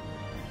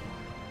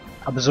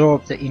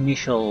absorbed the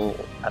initial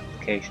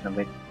application of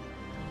it.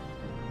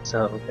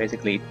 So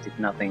basically, it did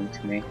nothing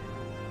to me.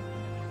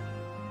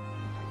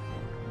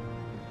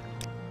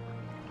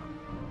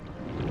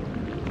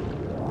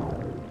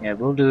 Yeah,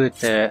 we'll do it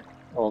the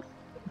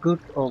good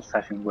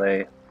old-fashioned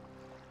way.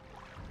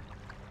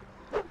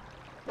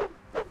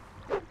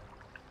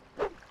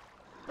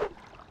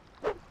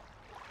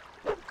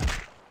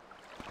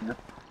 Nope,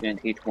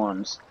 didn't hit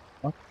once.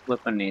 What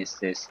weapon is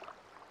this?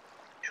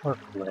 Short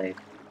blade.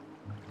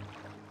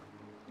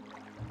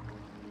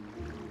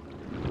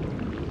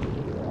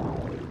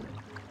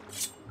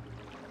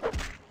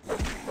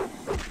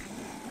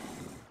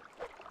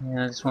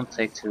 Yeah, this won't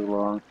take too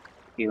long,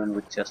 even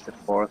with just a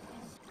fork.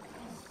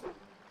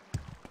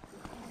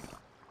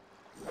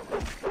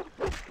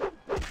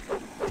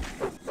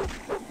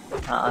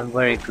 I'm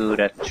very good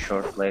at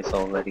short blades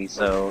already,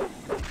 so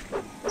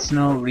there's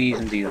no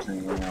reason to use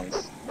anything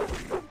else.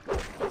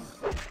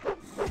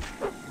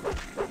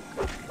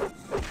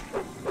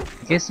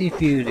 I guess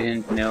if you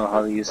didn't know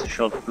how to use a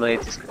short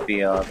blade, this could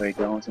be a very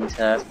daunting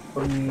task.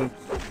 For me,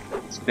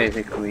 it's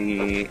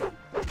basically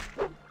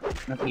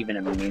not even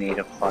a minute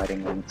of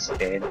fighting and it's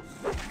dead.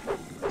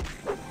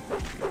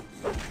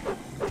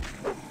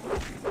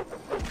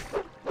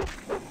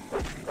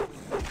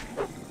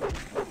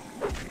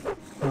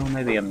 Well,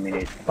 maybe a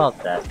minute,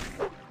 about that.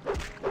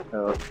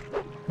 So,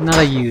 not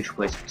a huge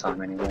waste of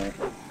time anyway.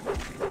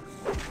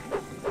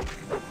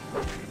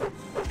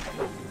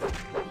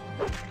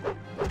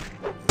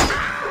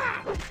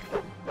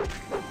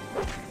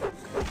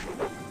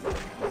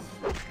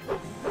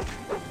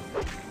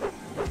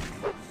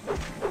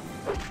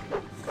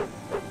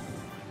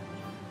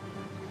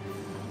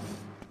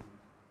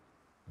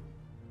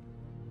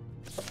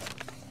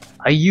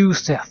 I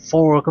used the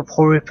fork of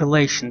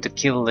horripilation to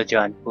kill the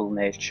giant bull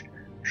mage.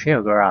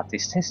 Sheogorath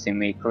is testing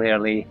me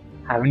clearly.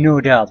 I have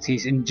no doubt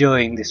he's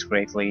enjoying this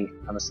greatly.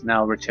 I must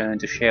now return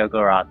to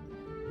Sheogorath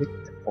with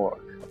the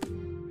fork.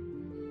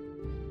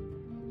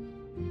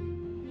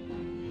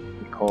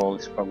 Recall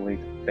is probably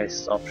the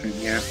best option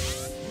here.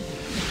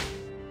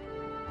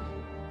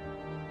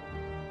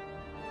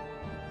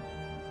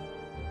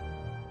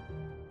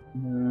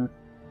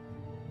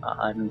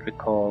 I don't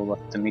recall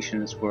what the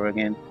missions were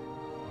again.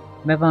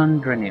 Mevan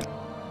Drenim.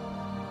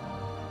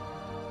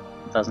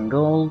 1,000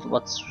 gold.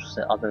 What's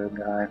the other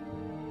guy?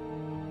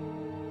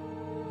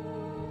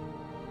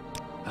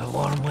 A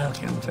warm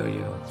welcome to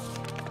you.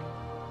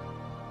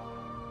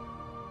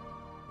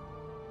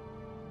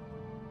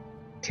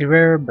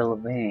 Tirer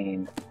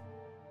Belvane.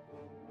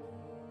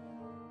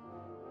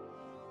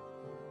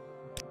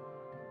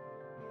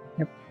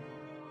 Yep.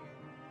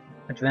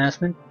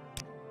 Advancement.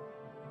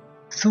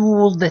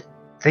 Thule the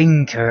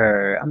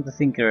Thinker. I'm the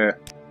Thinker.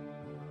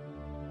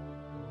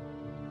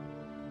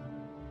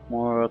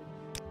 More.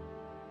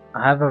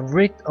 I have a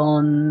writ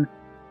on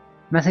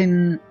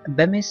Mathin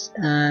Bemis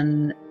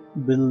and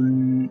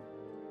Bilnosu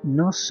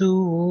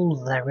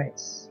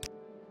Lares.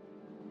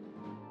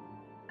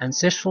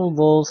 Ancestral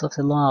walls of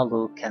the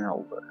Lalu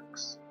Canal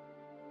Works.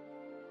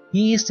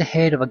 He is the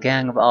head of a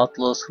gang of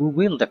outlaws who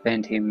will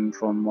defend him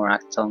from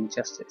Morakton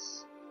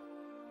justice.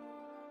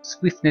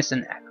 Swiftness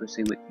and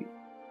accuracy with you.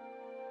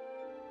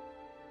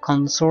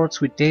 Consorts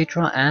with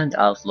Daedra and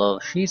Outlaw,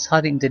 she is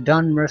hiding the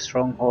Dunmer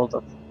stronghold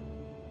of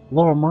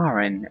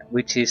Lormaren,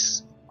 which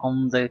is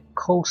on the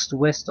coast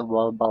west of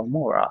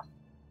Balmora,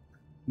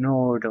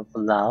 north of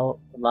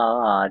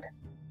Laad. I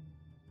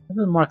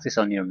will mark this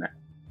on your map.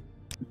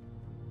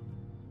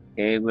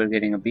 Okay, we're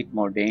getting a bit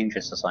more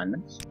dangerous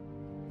assignments.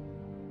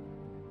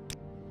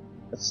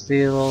 But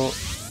still,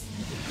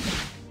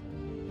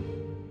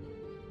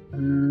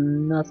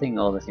 nothing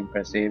all that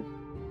impressive.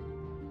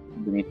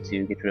 We need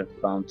to get rid of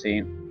the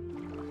bounty.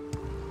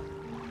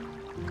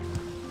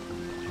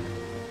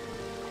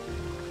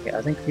 Yeah,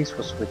 I think this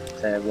was with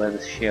where the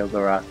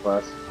Sheogorath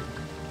was.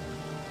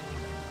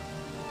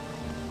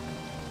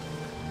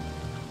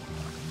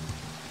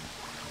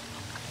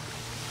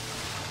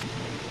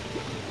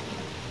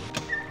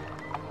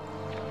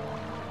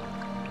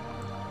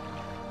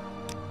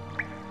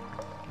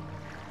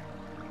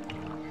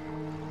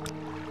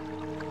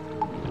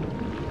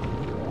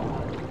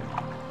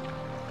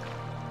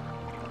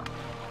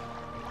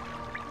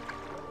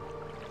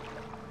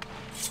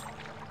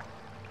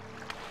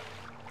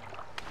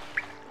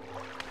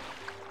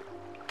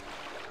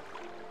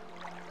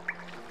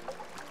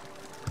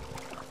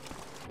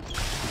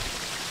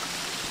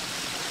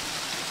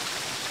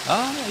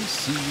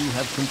 see you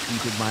have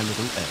completed my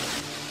little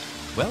errand.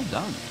 Well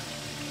done.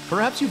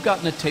 Perhaps you've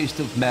gotten a taste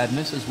of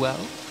madness as well?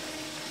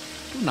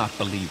 Do not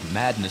believe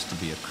madness to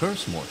be a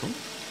curse, mortal.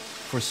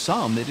 For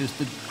some, it is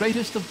the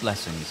greatest of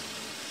blessings.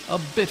 A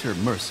bitter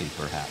mercy,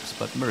 perhaps,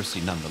 but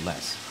mercy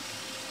nonetheless.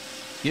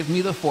 Give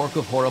me the fork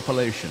of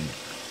horripilation.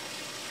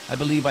 I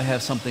believe I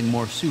have something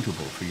more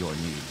suitable for your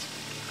needs.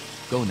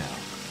 Go now.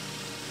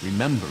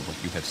 Remember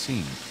what you have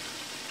seen.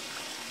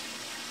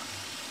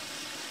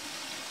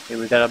 Here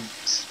we got a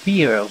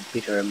spear of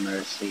bitter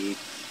mercy.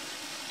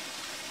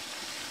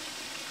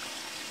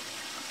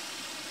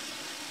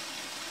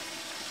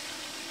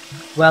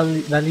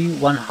 Value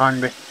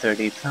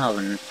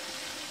 130,000.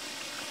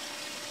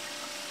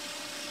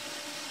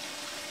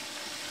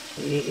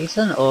 It's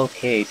an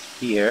okay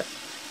spear.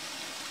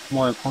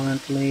 More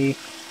importantly,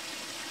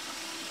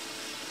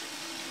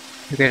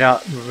 you get a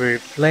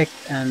reflect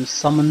and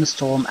summon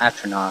Storm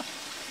Atrona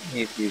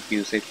if you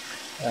use it.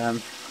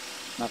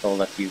 Not all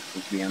that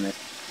useful, to be honest.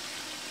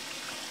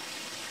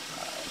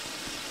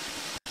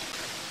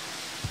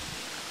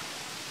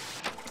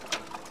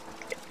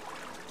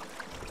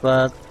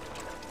 But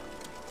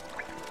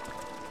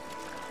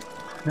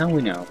now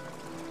we know.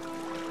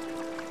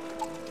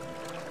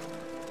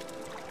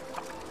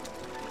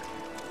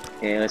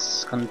 Okay,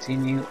 let's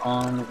continue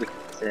on with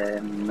the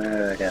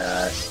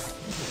murders.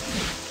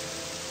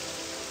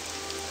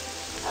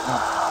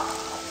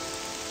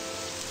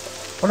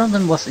 One of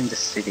them was in the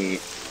city.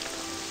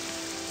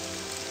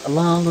 A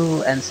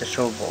little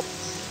ancestral vault.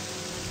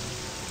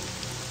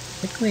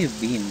 I think we've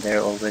been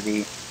there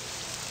already.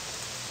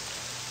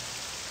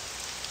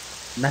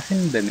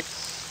 Nothing Bemis.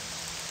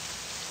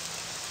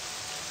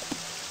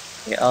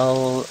 Okay,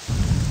 I'll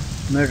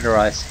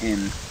murderize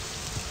him.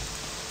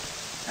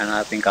 And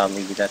I think I'll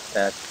leave it at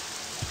that.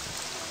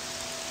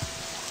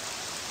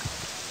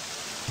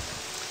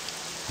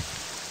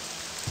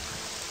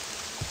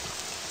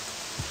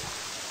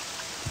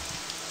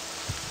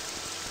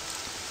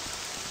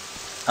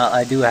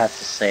 I do have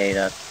to say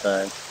that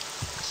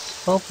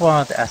so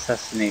far the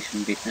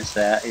assassination business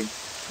is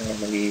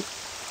really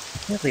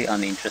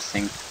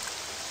uninteresting.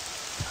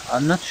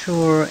 I'm not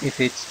sure if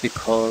it's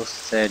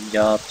because the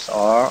jobs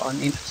are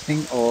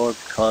uninteresting or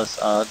because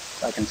I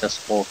can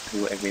just walk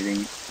through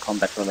everything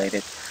combat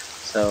related.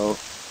 So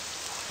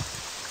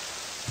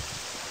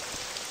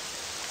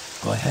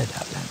Go ahead,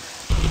 Outlander.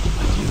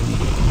 What do you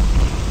need?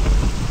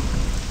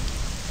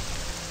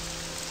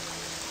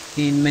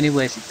 in many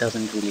ways it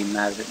doesn't really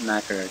matter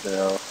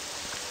though.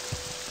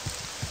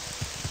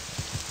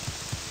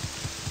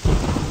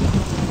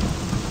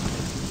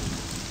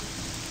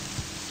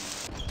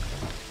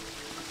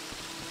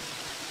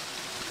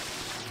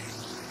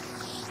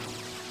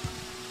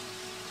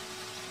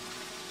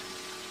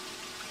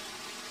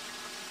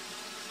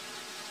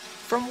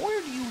 From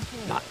where do you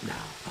hail? Not now.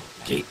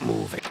 Keep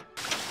moving.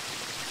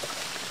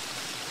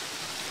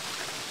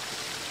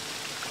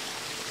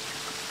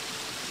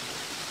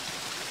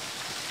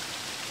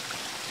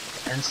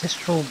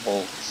 Ancestral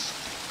vaults.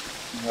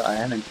 Well, I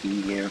haven't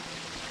been here.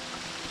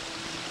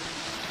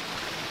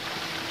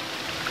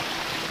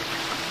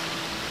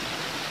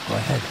 Go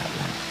ahead,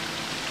 Outlander.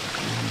 What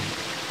do you need?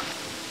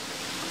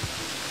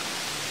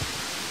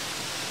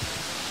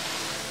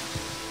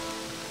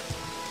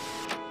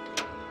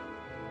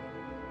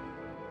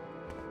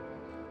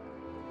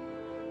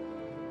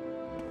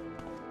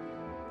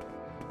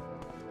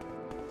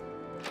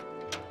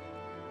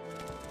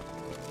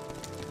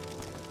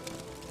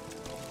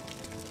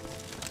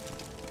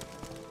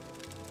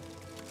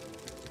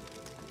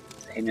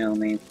 They know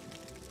me.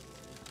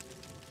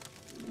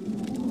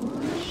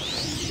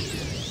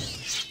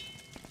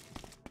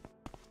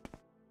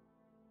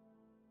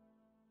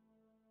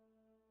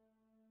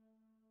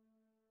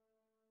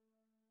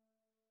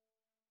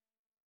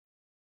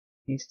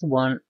 He's the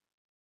one.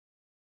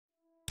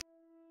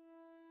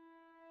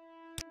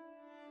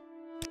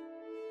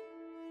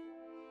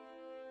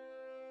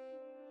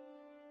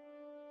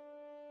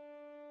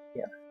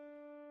 Yeah.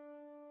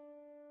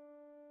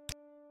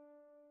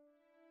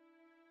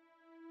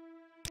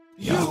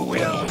 You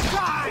will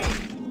die!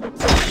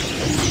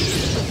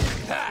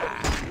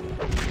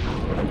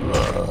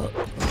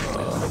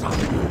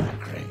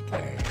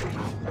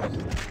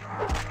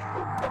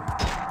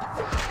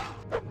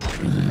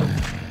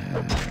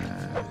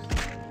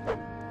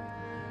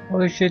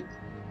 Oh shit.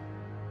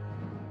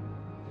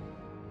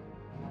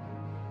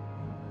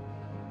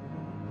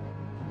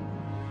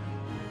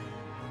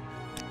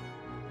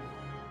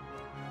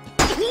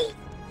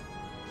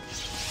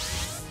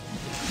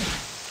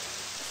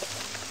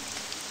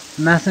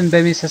 Mathan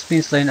Bemis has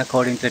been slain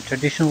according to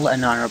traditional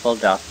and honourable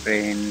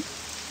doctrine.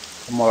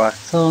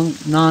 Morathon,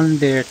 none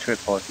dare to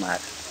report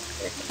Matt.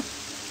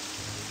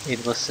 Okay.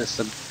 It was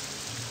just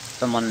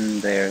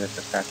someone there that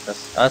attacked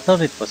us. I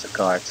thought it was a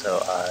guard,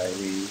 so I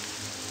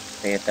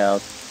cleared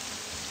out.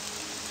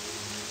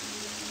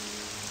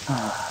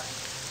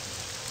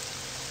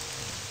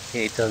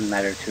 Okay, it doesn't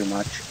matter too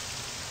much.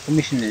 The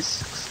mission is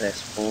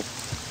successful.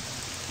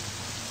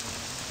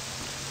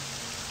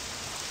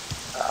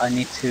 I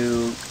need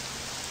to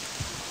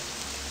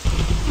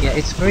Yeah,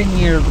 it's very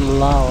near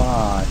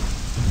lava.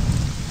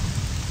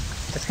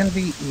 That's gonna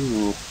be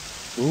ooh,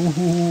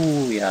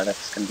 yeah,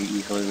 that's gonna be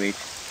easily reached.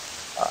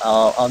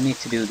 I'll need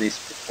to do this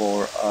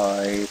before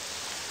I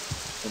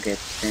forget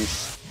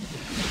this.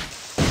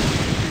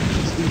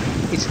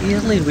 It's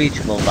easily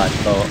reachable by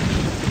boat.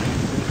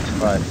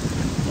 Right.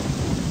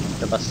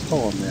 The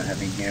storm we're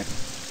having here.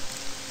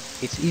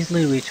 It's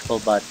easily reachable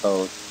by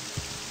boat.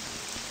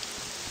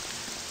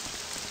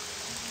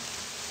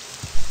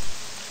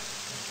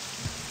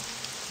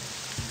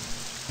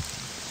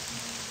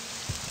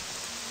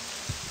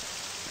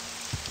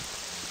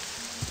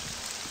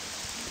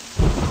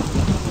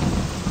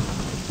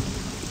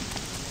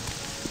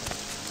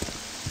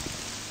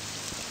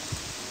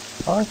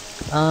 But,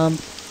 I'm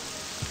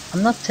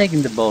not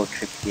taking the boat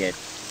trip yet.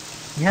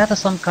 We had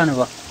some kind of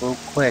a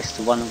request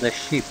to one of the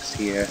ships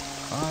here.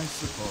 I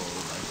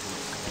suppose I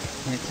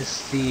could. I need to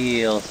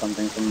steal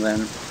something from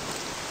them.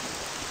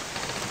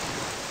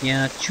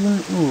 Yeah,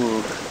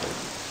 Chun-Ur.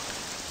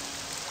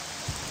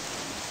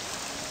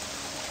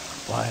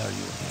 Why are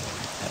you here,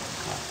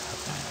 Epcot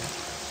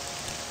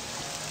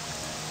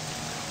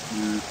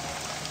Commander?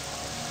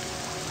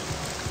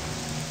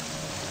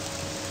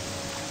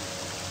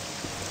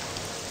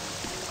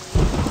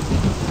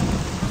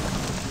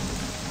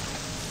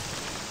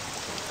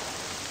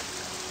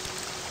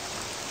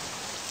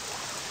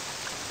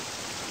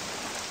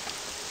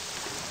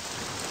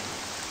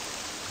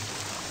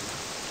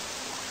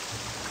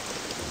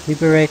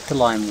 Liberate the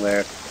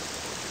limeware.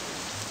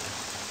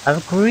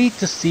 I've agreed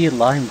to steal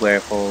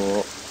limeware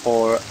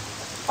for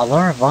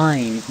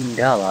Alarvine in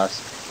Dallas.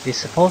 It is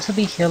supposed to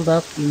be held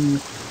up in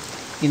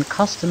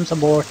customs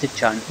aboard the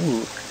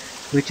Chun-Ur,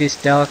 which is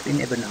docked in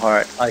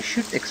Ebonheart. I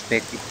should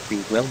expect it to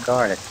be well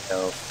guarded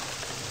though.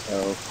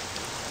 So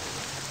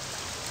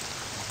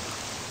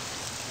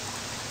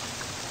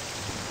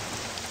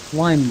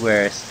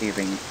limeware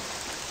stealing.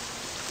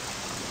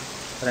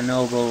 What a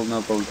noble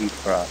deed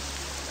for us.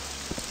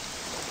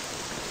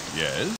 Yes?